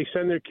 if they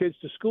send their kids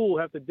to school,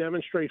 have to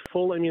demonstrate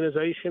full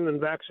immunization and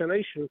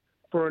vaccination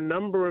for a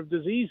number of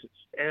diseases.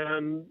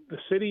 And the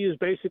city is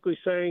basically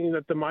saying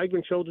that the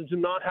migrant children do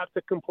not have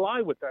to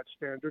comply with that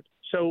standard.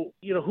 So,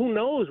 who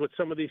knows what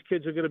some of these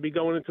kids are going to be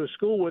going into a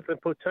school with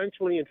and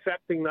potentially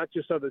infecting not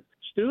just other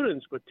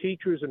students, but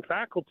teachers and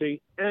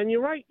faculty. And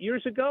you're right,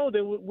 years ago,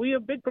 we are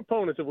big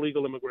proponents of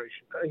legal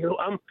immigration.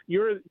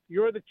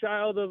 You're the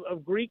child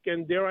of Greek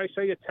and, dare I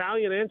say,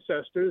 Italian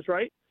ancestors,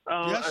 right?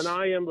 Yes. And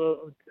I am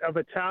of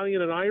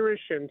Italian and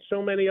Irish and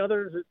so many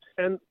others.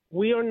 And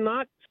we are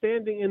not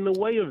standing in the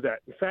way of that.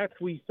 In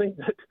fact, we think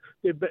that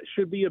there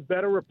should be a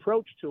better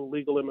approach to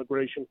illegal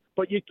immigration.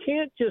 But you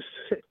can't just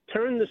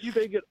turn the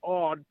spigot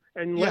on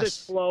and let it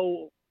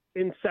flow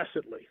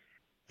incessantly.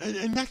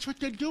 And that's what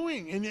they're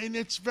doing. And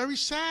it's very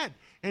sad.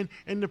 And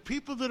the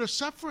people that are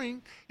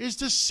suffering is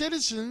the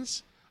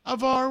citizens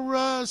of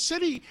our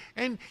city.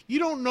 And you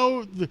don't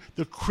know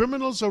the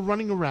criminals are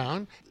running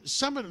around.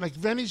 Some of like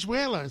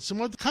Venezuela and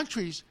some other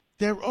countries,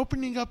 they're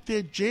opening up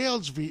their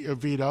jails,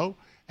 Vito,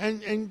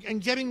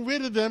 and getting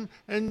rid of them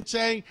and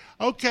saying,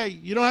 okay,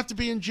 you don't have to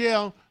be in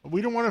jail.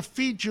 We don't want to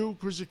feed you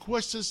because it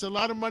costs us a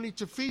lot of money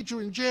to feed you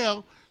in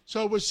jail.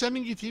 So we're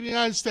sending you to the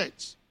United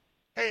States.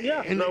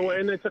 And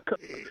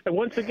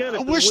once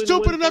again, we're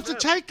stupid enough to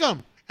take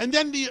them. And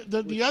then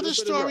the other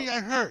story I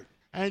heard,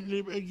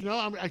 and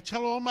I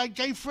tell all my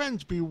gay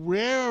friends,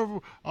 beware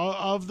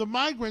of the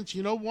migrants.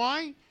 You know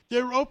why?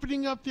 They're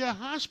opening up their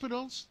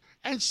hospitals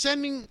and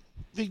sending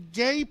the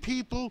gay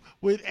people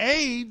with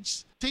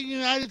AIDS to the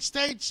United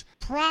States,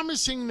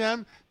 promising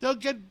them they'll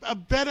get a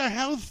better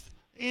health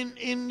in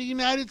the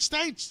United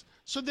States.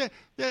 So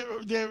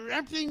they're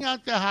emptying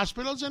out their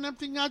hospitals and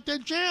emptying out their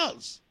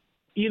jails.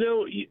 We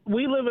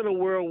live in a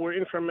world where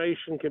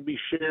information can be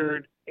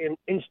shared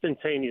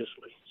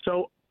instantaneously.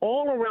 So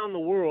all around the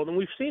world, and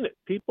we've seen it,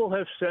 people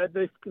have said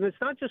that it's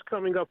not just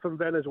coming up from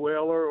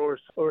Venezuela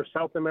or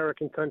South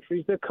American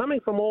countries. They're coming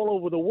from all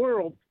over the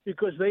world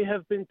because they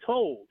have been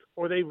told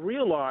or they've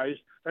realized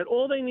that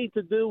all they need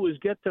to do is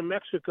get to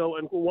Mexico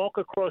and walk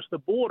across the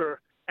border,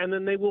 and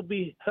then they will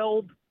be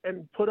held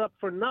and put up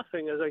for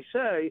nothing, as I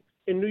say,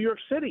 in New York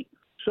City.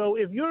 So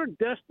if you're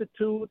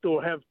destitute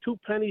or have 2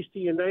 pennies to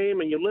your name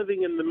and you're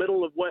living in the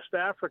middle of West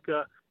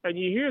Africa and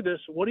you hear this,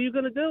 what are you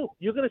going to do?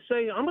 You're going to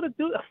say,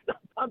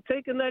 I'm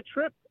taking that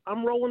trip.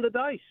 I'm rolling the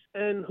dice.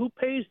 And who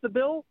pays the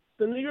bill?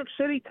 The New York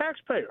City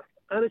taxpayer.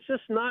 And it's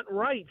just not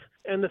right.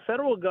 And the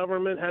federal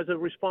government has a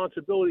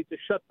responsibility to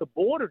shut the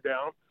border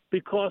down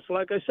because,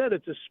 like I said,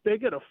 it's a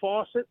spigot, a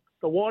faucet.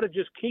 The water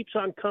just keeps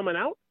on coming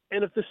out.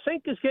 And if the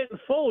sink is getting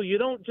full, you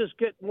don't just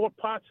get more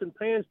pots and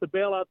pans to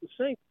bail out the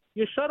sink.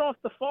 You shut off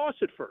the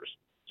faucet first.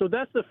 So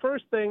that's the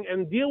first thing,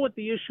 and deal with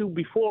the issue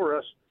before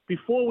us,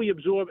 before we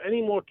absorb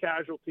any more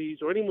casualties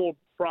or any more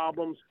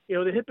problems.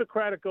 The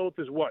Hippocratic Oath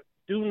is what?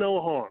 Do no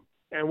harm.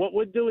 And what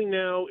we're doing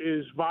now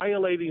is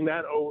violating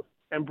that oath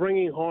and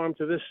bringing harm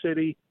to this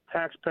city,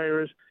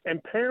 taxpayers,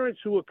 and parents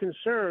who are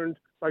concerned,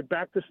 like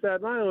back to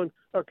Staten Island,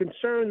 are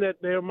concerned that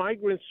they're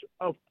migrants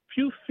a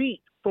few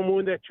feet from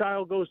when their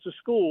child goes to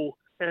school.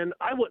 And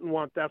I wouldn't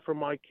want that for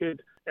my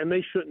kid, and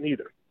they shouldn't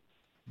either.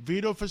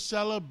 Vito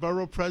Fossella,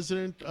 Borough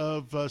President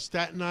of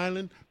Staten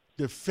Island.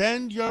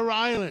 Defend your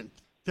island.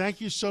 Thank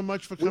you so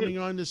much for coming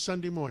on this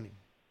Sunday morning.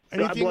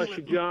 God bless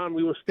you, John.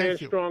 We will stand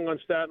strong on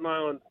Staten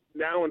Island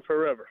now and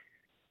forever.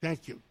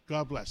 Thank you.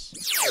 God bless.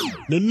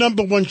 The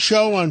number one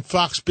show on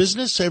Fox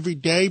Business every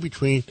day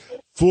between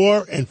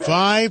 4 and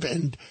 5,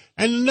 and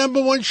the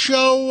number one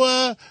show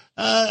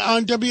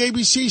on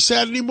WABC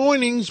Saturday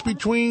mornings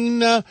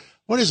between, 10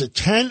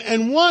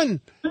 and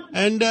 1.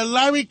 And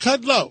Larry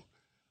Kudlow.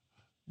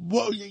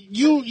 Well,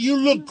 you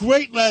looked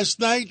great last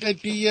night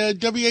at the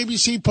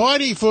WABC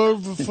party for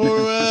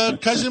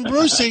Cousin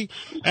Brucey,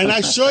 and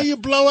I saw you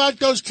blow out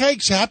those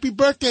cakes. Happy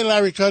birthday,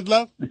 Larry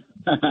Kudlow.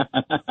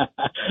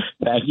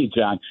 Thank you,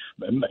 John.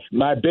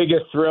 My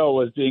biggest thrill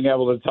was being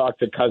able to talk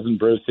to Cousin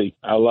Brucey.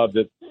 I loved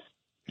it.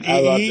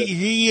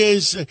 He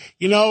is,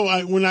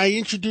 when I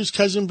introduced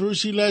Cousin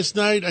Brucey last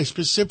night, I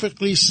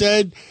specifically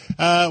said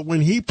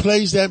when he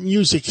plays that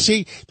music,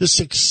 see, the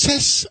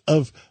success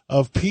of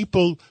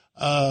people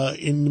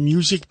in the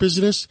music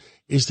business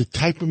is the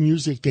type of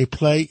music they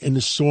play and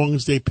the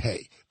songs they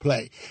play.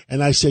 play.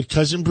 And I said,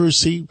 Cousin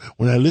Brucey,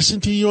 when I listen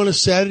to you on a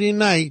Saturday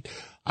night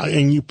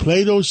and you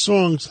play those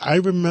songs, I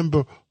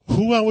remember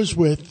who I was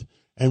with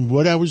and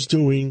what I was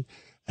doing,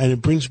 and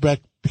it brings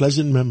back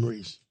pleasant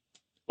memories.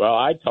 Well,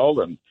 I told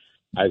him,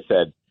 I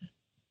said,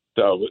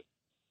 so,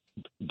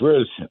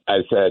 Bruce, I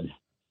said,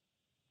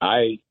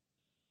 I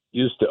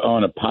used to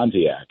own a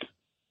Pontiac,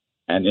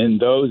 and in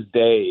those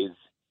days,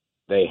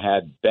 they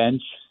had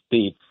bench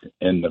seats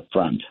in the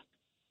front.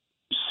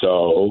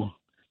 So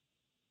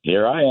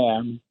here I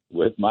am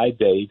with my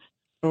date,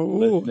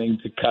 listening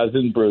to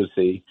Cousin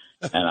Brucey,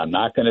 and I'm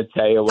not going to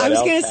tell you what else.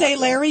 I was going to say,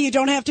 happened. Larry, you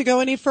don't have to go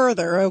any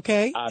further,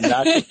 okay? I'm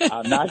not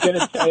going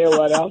to tell you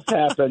what else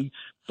happened,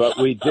 but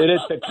we did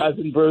it to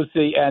Cousin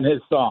Brucey and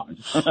his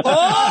songs.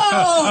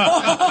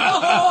 Oh!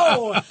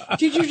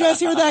 Did you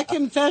just hear that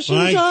confession,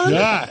 My John?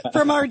 God.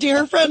 From our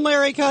dear friend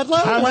Larry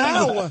Kudlow?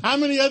 Wow. How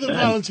many other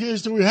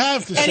volunteers do we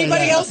have to say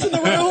Anybody that? else in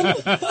the room?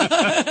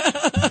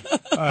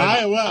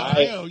 I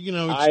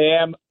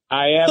am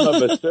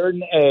of a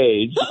certain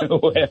age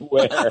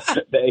where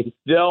they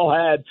still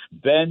had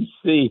bench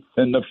seats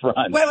in the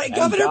front. Wait,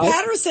 Governor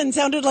Patterson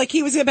sounded like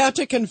he was about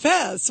to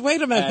confess.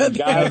 Wait a minute.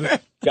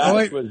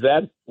 Guys, was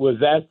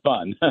that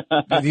fun?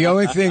 The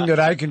only thing that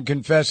I can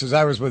confess is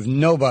I was with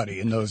nobody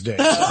in those days.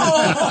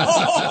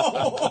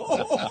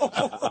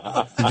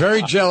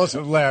 Very jealous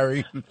of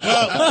Larry.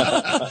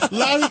 Well,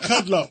 Larry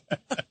Kudlow,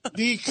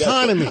 the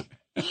economy.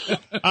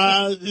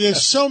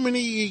 There's so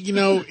many,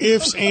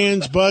 ifs,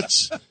 ands,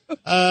 buts.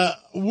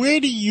 Where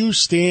do you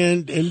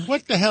stand, and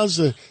what the hell's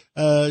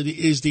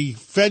is the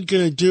Fed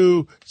going to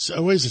do?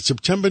 What is it,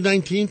 September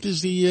 19th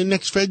is the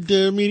next Fed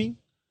meeting?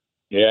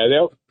 Yeah,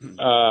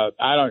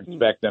 I don't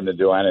expect them to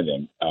do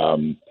anything.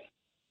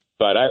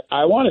 But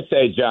I want to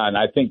say, John,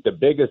 I think the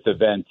biggest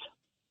event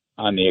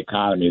on the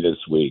economy this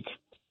week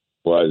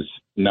was,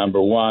 number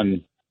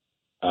one,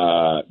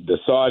 the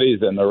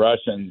Saudis and the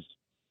Russians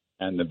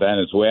and the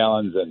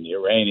Venezuelans and the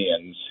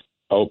Iranians,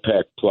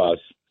 OPEC plus,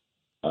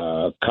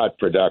 cut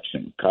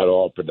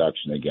all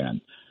production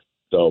again.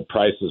 So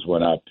prices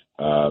went up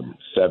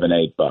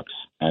 $7-8,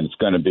 and it's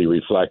going to be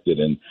reflected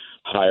in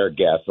higher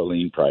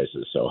gasoline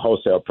prices. So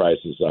wholesale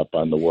prices up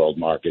on the world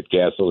market,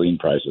 gasoline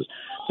prices.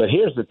 But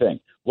here's the thing.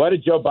 What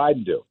did Joe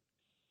Biden do?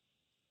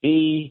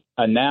 He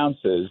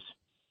announces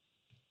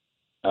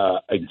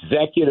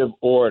executive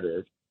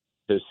order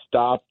to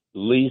stop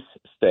lease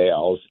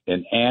sales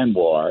in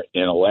Anwar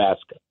in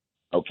Alaska.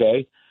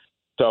 Okay?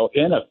 So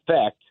in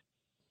effect,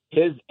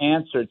 his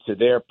answer to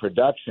their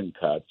production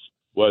cuts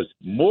was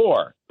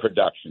more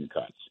production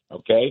cuts.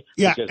 Okay?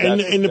 Yeah, because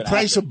and the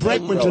price of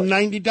Brent went to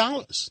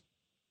 $90.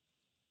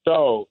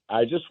 So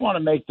I just want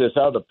to make this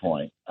other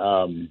point.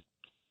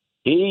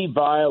 He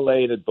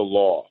violated the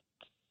law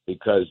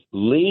because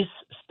lease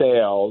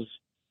sales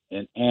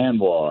in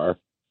Anwar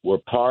were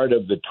part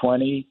of the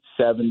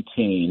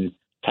 2017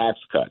 tax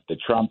cut, the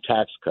Trump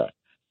tax cut,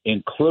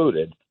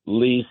 included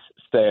lease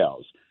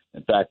sales.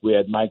 In fact, we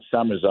had Mike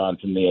Summers on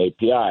from the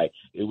API.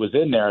 It was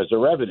in there as a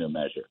revenue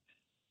measure.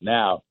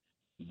 Now,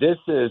 the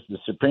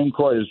Supreme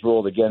Court has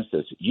ruled against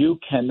this. You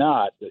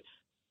cannot,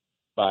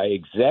 by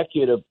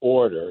executive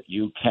order,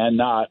 you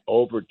cannot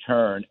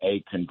overturn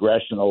a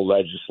congressional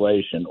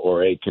legislation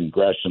or a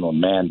congressional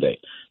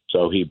mandate.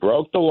 So he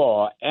broke the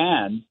law,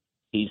 and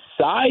he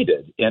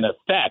sided, in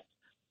effect,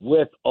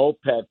 with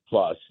OPEC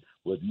plus,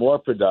 with more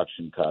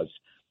production cuts,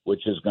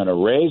 which is going to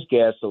raise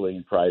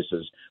gasoline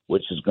prices,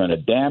 which is going to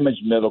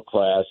damage middle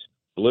class,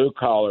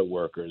 blue-collar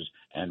workers,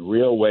 and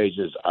real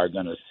wages are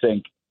going to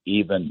sink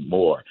even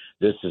more.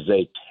 This is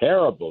a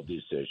terrible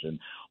decision,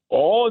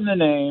 all in the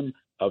name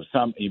of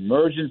some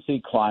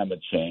emergency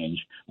climate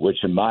change, which,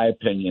 in my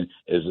opinion,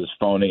 is as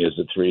phony as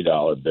a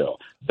 $3 bill.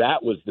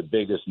 That was the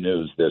biggest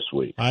news this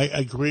week. I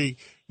agree.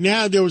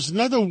 Now, there was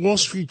another Wall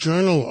Street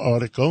Journal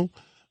article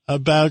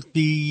about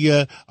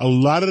a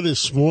lot of the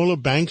smaller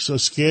banks are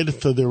scared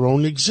for their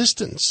own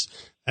existence.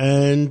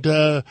 And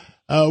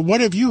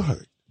what have you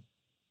heard?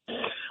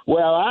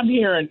 Well, I'm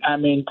hearing,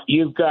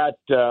 you've got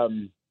a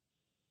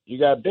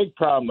big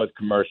problem with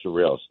commercial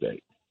real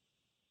estate.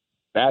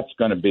 That's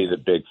going to be the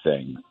big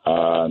thing.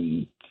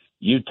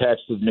 You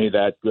texted me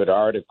that good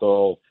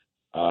article.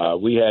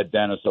 We had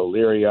Dennis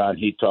O'Leary on.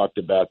 He talked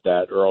about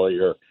that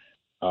earlier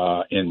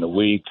in the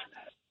week.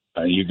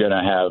 You're going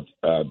to have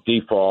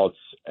defaults,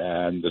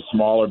 and the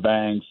smaller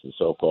banks, the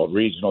so-called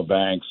regional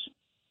banks,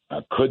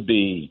 could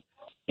be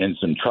in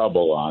some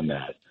trouble on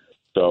that.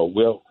 So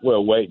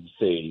we'll wait and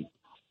see.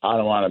 I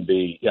don't want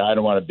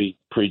to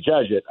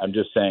prejudge it. I'm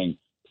just saying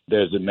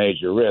there's a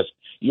major risk.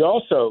 You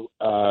also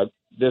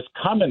this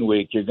coming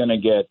week, you're going to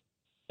get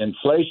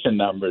inflation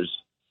numbers,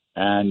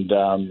 and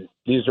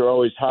these are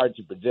always hard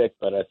to predict,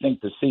 but I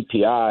think the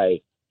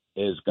CPI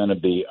is going to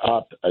be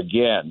up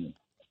again.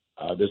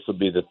 This will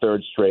be the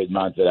third straight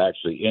month it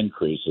actually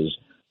increases.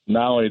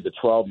 Not only the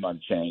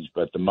 12-month change,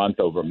 but the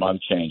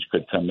month-over-month change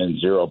could come in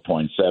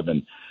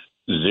 0.7,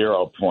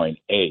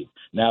 0.8.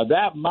 Now,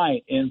 that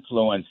might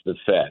influence the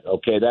Fed.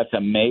 Okay, that's a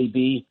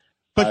maybe,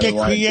 But they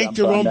create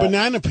their own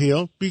banana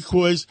peel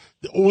because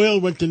the oil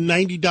went to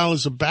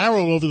 $90 a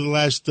barrel over the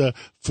last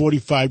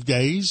 45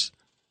 days.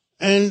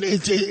 And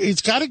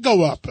it's got to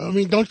go up. I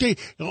mean, aren't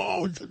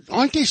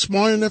they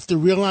smart enough to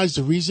realize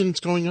the reason it's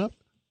going up?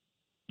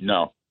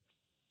 No.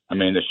 I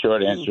mean, the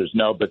short answer is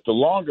no. But the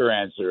longer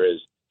answer is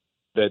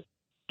that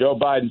Joe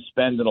Biden's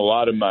spending a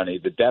lot of money.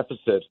 The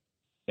deficit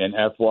in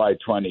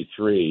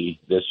FY23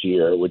 this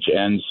year, which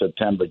ends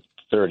September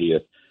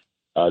 30th,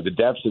 the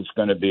deficit's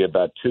going to be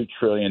about $2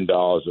 trillion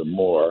or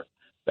more.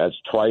 That's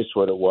twice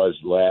what it was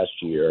last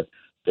year.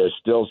 They're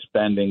still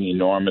spending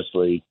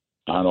enormously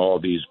on all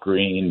these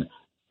green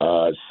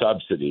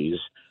subsidies.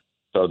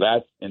 So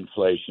that's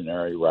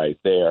inflationary right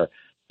there.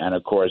 And,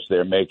 of course,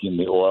 they're making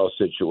the oil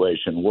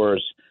situation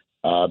worse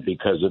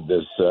because of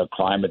this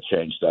climate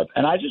change stuff.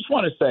 And I just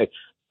want to say,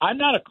 I'm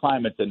not a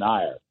climate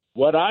denier.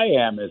 What I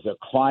am is a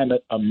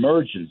climate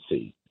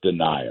emergency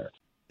denier.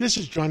 This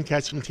is John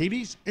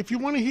Catsimatidis. If you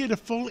want to hear the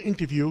full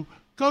interview,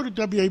 go to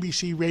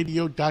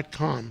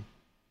WABCRadio.com.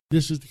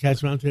 This is the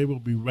Cats Roundtable. We'll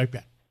be right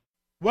back.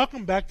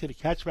 Welcome back to the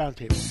Cats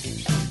Roundtable.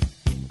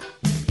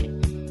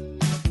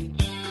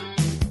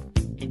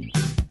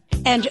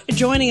 And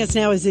joining us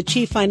now is the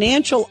Chief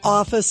Financial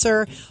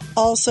Officer,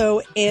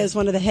 also is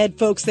one of the head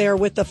folks there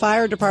with the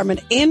fire department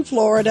in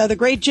Florida, the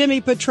great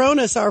Jimmy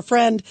Petronas, our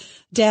friend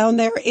down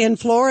there in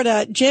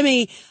Florida.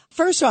 Jimmy,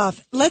 first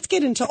off, let's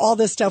get into all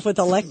this stuff with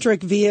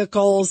electric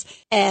vehicles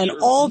and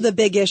all the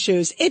big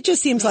issues. It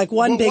just seems like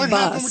one big bust. What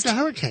happened with the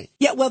hurricane?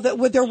 Yeah, well,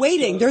 they're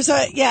waiting.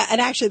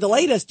 And actually the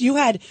latest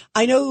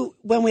I know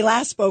when we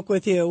last spoke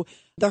with you,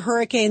 the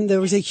hurricane,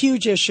 there was a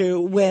huge issue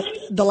with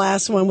the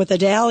last one with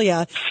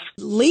Idalia.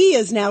 Lee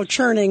is now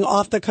churning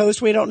off the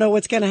coast. We don't know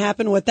what's going to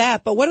happen with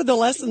that. But what are the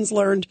lessons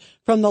learned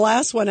from the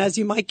last one as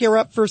you might gear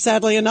up for,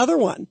 sadly, another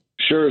one?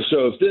 Sure.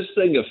 So if this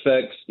thing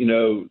affects,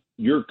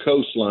 your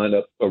coastline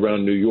up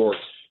around New York,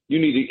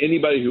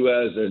 anybody who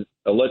has an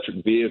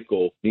electric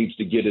vehicle needs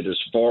to get it as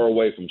far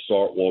away from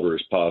salt water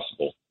as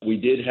possible. We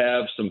did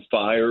have some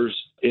fires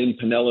in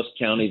Pinellas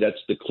County. That's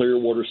the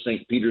Clearwater,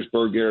 St.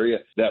 Petersburg area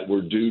that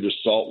were due to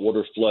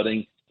saltwater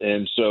flooding.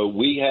 And so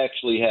we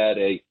actually had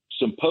a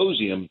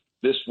symposium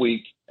this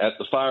week at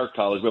the fire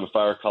college. We have a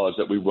fire college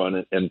that we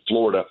run in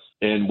Florida.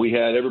 And we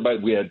had everybody.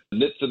 We had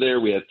NHTSA there.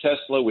 We had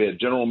Tesla. We had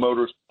General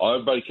Motors.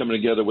 Everybody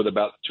coming together with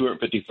about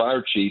 250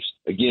 fire chiefs,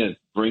 again,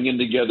 bringing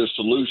together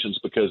solutions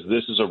because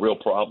this is a real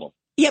problem.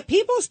 Yeah,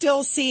 people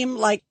still seem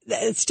like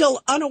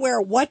still unaware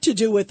what to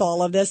do with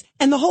all of this.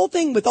 And the whole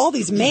thing with all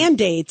these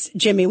mandates,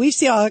 Jimmy, we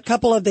see a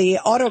couple of the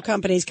auto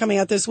companies coming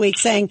out this week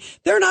saying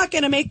they're not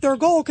going to make their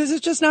goal because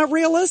it's just not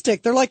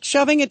realistic. They're like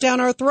shoving it down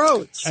our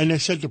throats. And they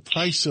said the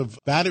price of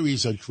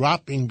batteries are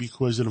dropping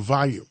because of the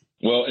volume.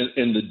 Well,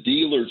 and the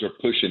dealers are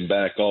pushing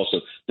back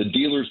also. The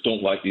dealers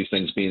don't like these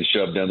things being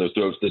shoved down their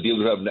throats. The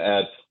dealers are having to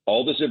add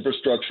all this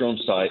infrastructure on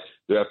site.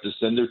 They have to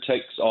send their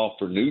techs off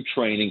for new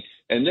training.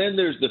 And then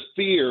there's the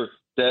fear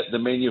that the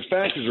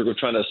manufacturers are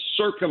trying to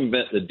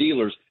circumvent the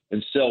dealers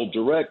and sell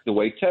direct the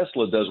way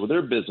Tesla does with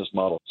their business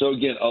model. So,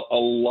 again, a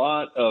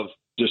lot of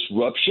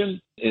disruption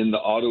in the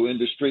auto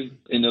industry.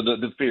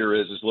 The fear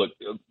is, look,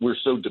 we're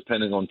so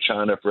dependent on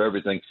China for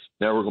everything.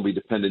 Now we're going to be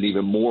dependent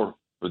even more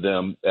for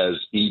them as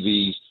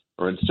EVs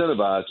are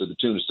incentivized to the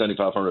tune of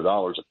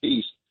 $7,500 a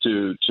piece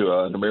to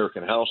an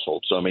American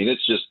household. So, I mean,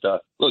 it's just,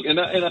 look, and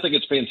I think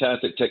it's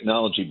fantastic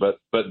technology, but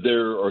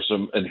there are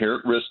some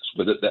inherent risks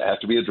with it that have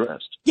to be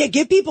addressed. Yeah,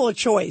 give people a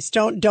choice.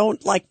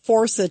 Don't like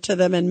force it to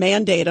them and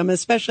mandate them,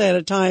 especially at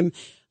a time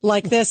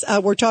like this.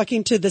 We're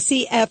talking to the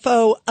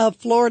CFO of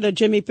Florida,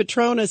 Jimmy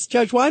Petronas.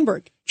 Judge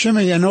Weinberg.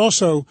 Jimmy, and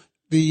also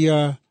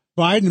the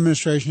Biden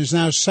administration is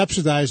now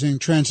subsidizing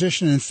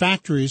transition in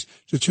factories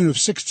to the tune of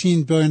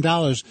 $16 billion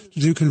to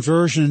do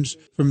conversions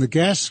from the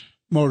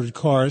gas-motored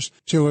cars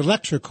to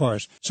electric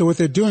cars. So what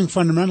they're doing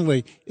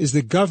fundamentally is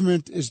the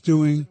government is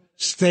doing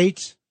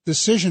state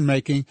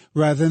decision-making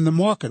rather than the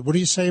market. What do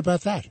you say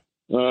about that?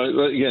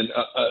 Again,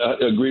 I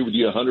agree with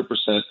you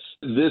 100%.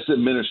 This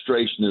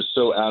administration is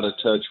so out of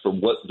touch from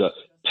what the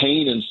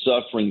pain and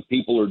suffering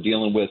people are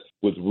dealing with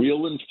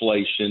real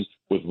inflation,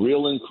 with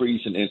real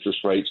increase in interest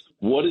rates,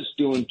 what it's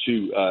doing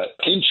to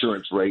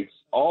insurance rates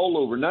all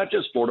over, not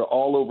just Florida,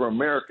 all over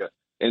America.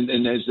 And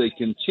as they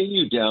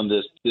continue down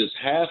this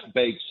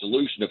half-baked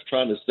solution of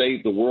trying to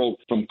save the world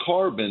from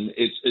carbon,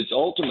 it's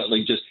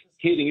ultimately just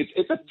hitting.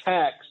 It's a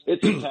tax.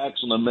 It's a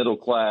tax on the middle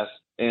class.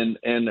 And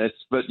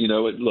look,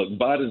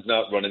 Biden's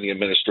not running the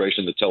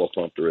administration. The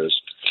teleprompter is.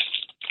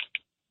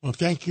 Well,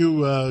 thank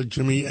you,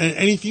 Jimmy.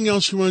 Anything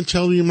else you want to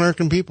tell the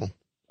American people?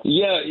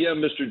 Yeah,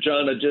 Mr.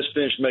 John. I just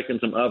finished making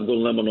some avgo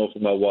lemonade for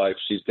my wife.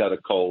 She's got a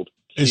cold.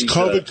 Is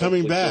COVID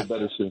coming back?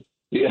 Better soon.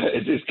 Yeah,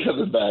 it is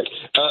coming back.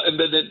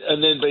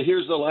 But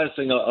here's the last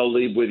thing I'll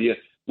leave with you,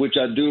 which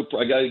I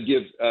got to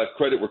give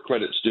credit where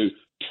credit's due.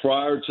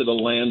 Prior to the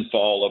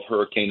landfall of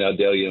Hurricane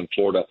Idalia in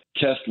Florida,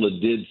 Tesla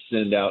did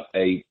send out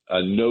a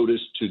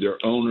notice to their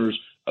owners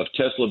of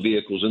Tesla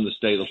vehicles in the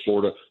state of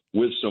Florida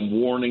with some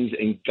warnings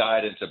and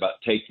guidance about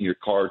taking your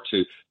car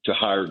to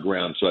higher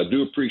ground. So I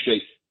do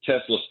appreciate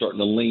Tesla's starting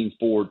to lean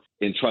forward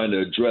in trying to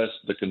address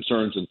the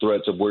concerns and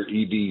threats of where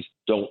EVs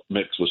don't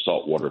mix with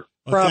salt water.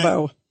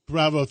 Bravo.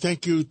 Bravo.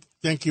 Thank you.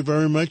 Thank you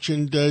very much.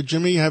 And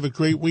Jimmy, have a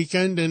great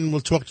weekend, and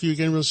we'll talk to you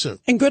again real soon.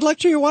 And good luck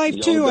to your wife,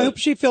 too. I hope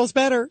she feels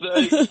better.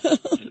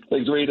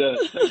 Thanks, Rita.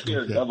 Take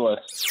care. God bless.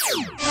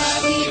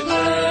 Happy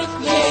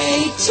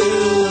birthday to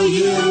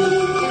you.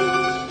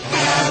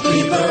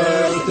 Happy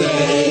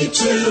birthday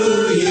to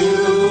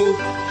you.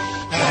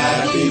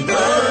 Happy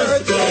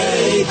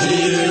birthday,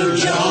 dear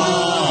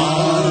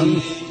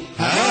John.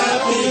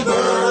 Happy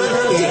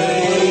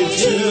birthday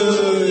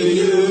to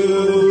you.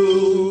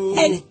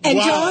 And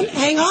John,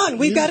 hang on.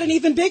 We've got an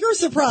even bigger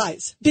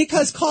surprise,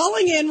 because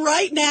calling in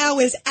right now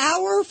is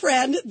our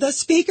friend, the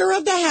Speaker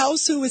of the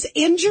House, who is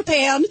in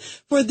Japan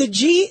for the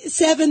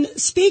G7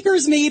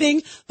 speakers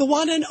meeting, the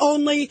one and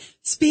only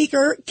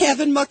Speaker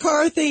Kevin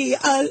McCarthy.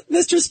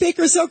 Mr.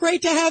 Speaker, so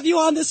great to have you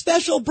on the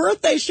special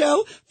birthday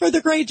show for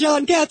the great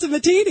John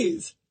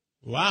Catsimatidis.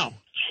 Wow.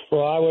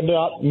 Well, I would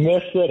not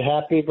miss it.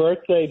 Happy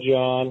birthday,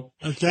 John.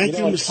 Thank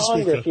you,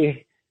 Mr. Speaker.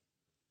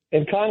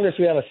 In Congress,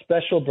 we have a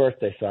special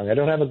birthday song. I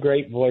don't have a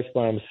great voice,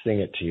 but I'm going to sing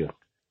it to you.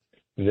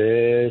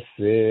 This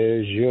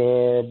is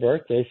your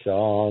birthday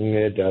song.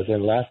 It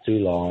doesn't last too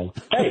long.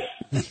 Hey!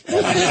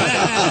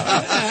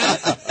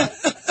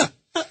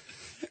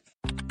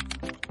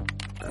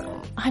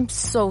 I'm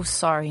so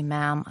sorry,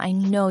 ma'am. I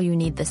know you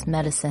need this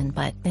medicine,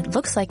 but it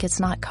looks like it's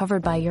not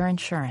covered by your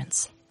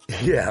insurance.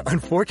 Yeah,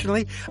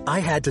 unfortunately, I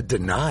had to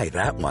deny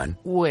that one.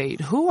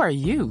 Wait, who are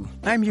you?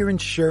 I'm your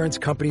insurance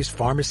company's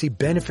pharmacy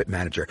benefit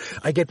manager.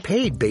 I get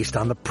paid based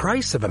on the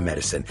price of a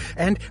medicine,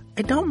 and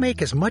I don't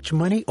make as much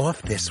money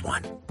off this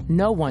one.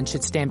 No one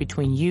should stand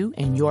between you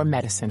and your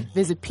medicine.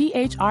 Visit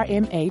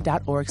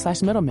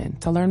phrma.org/middleman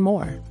to learn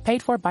more.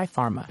 Paid for by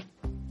Pharma.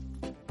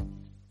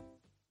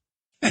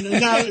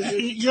 Now,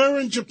 you're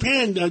in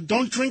Japan.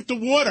 Don't drink the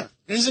water.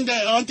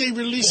 Aren't they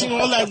releasing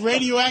all that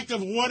radioactive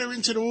water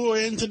into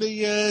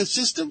the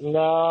system?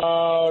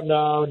 No.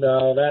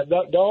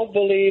 Don't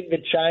believe the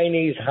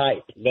Chinese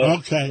hype.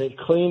 They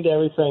cleaned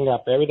everything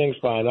up. Everything's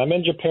fine. I'm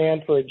in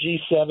Japan for a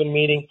G7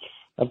 meeting.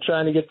 I'm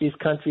trying to get these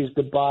countries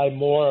to buy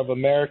more of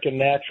American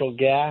natural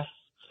gas.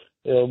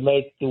 It'll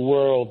make the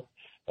world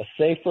a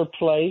safer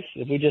place.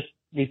 If we just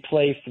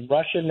replaced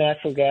Russian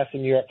natural gas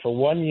in Europe for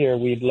 1 year,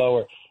 we'd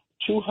lower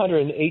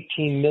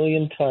 218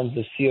 million tons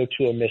of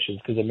CO2 emissions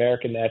because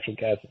American natural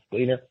gas is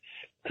cleaner.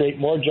 Create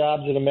more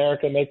jobs in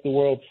America, make the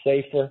world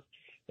safer.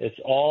 It's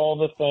all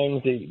the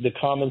things, the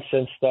common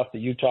sense stuff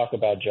that you talk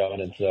about,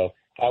 John. And so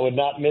I would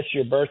not miss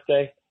your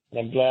birthday. And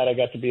I'm glad I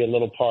got to be a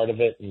little part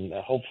of it. And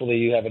hopefully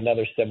you have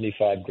another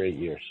 75 great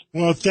years.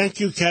 Well,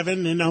 thank you,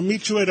 Kevin. And I'll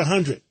meet you at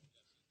 100.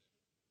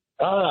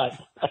 All right.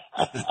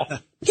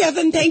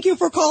 Kevin, thank you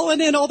for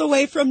calling in all the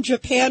way from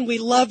Japan. We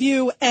love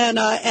you.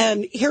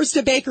 And here's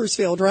to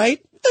Bakersfield,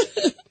 right?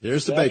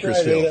 Here's to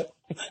Bakersfield. Right,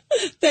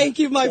 thank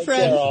you, my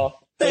friend.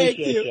 Thank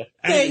you.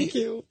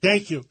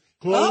 Thank you.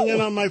 Calling in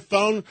on my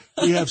phone,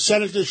 we have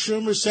Senator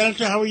Schumer.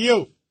 Senator, how are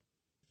you?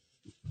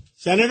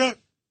 Senator?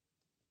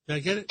 Did I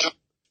get it?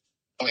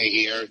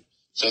 Here,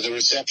 so the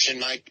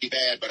reception might be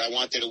bad, but I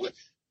wanted to...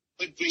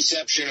 Good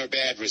reception or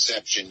bad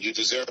reception, you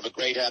deserve a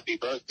great happy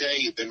birthday.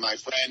 You've been my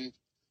friend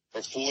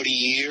for 40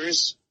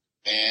 years,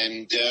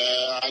 and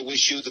I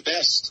wish you the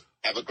best.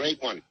 Have a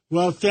great one.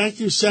 Well, thank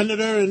you,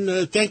 Senator,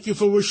 and thank you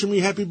for wishing me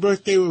happy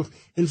birthday.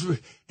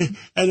 And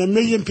a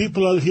million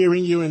people are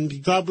hearing you,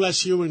 and God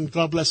bless you, and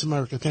God bless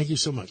America. Thank you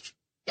so much.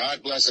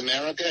 God bless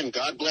America, and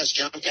God bless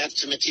John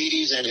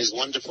Catsimatidis and his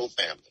wonderful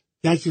family.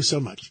 Thank you so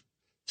much.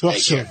 Talk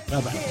soon.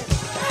 Bye-bye.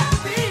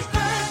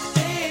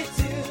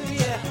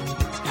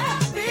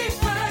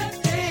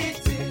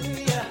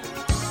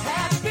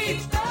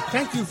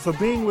 Thank you for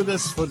being with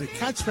us for the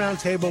Cats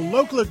Roundtable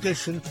Local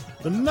Edition,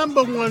 the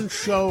 #1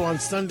 show on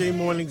Sunday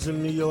mornings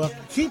in New York.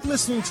 Keep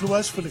listening to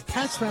us for the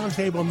Cats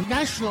Roundtable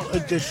National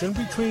Edition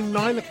between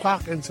 9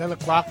 o'clock and 10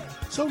 o'clock.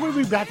 So we'll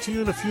be back to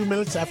you in a few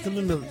minutes after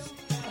the news.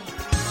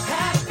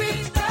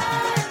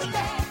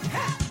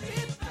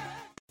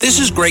 This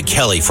is Greg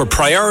Kelly for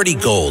Priority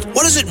Gold.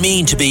 What does it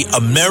mean to be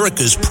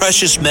America's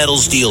precious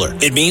metals dealer?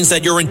 It means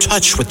that you're in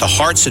touch with the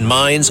hearts and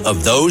minds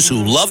of those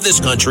who love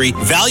this country,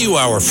 value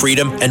our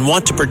freedom, and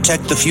want to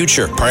protect the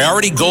future.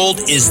 Priority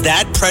Gold is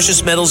that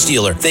precious metals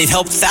dealer. They've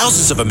helped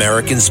thousands of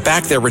Americans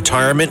back their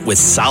retirement with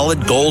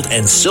solid gold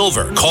and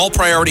silver. Call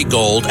Priority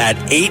Gold at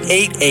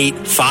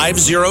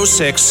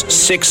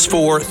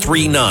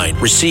 888-506-6439.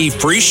 Receive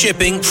free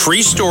shipping,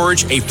 free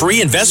storage, a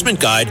free investment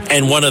guide,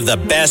 and one of the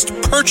best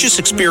purchase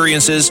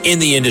experiences in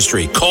the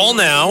industry. Call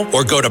now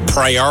or go to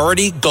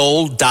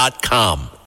PriorityGold.com.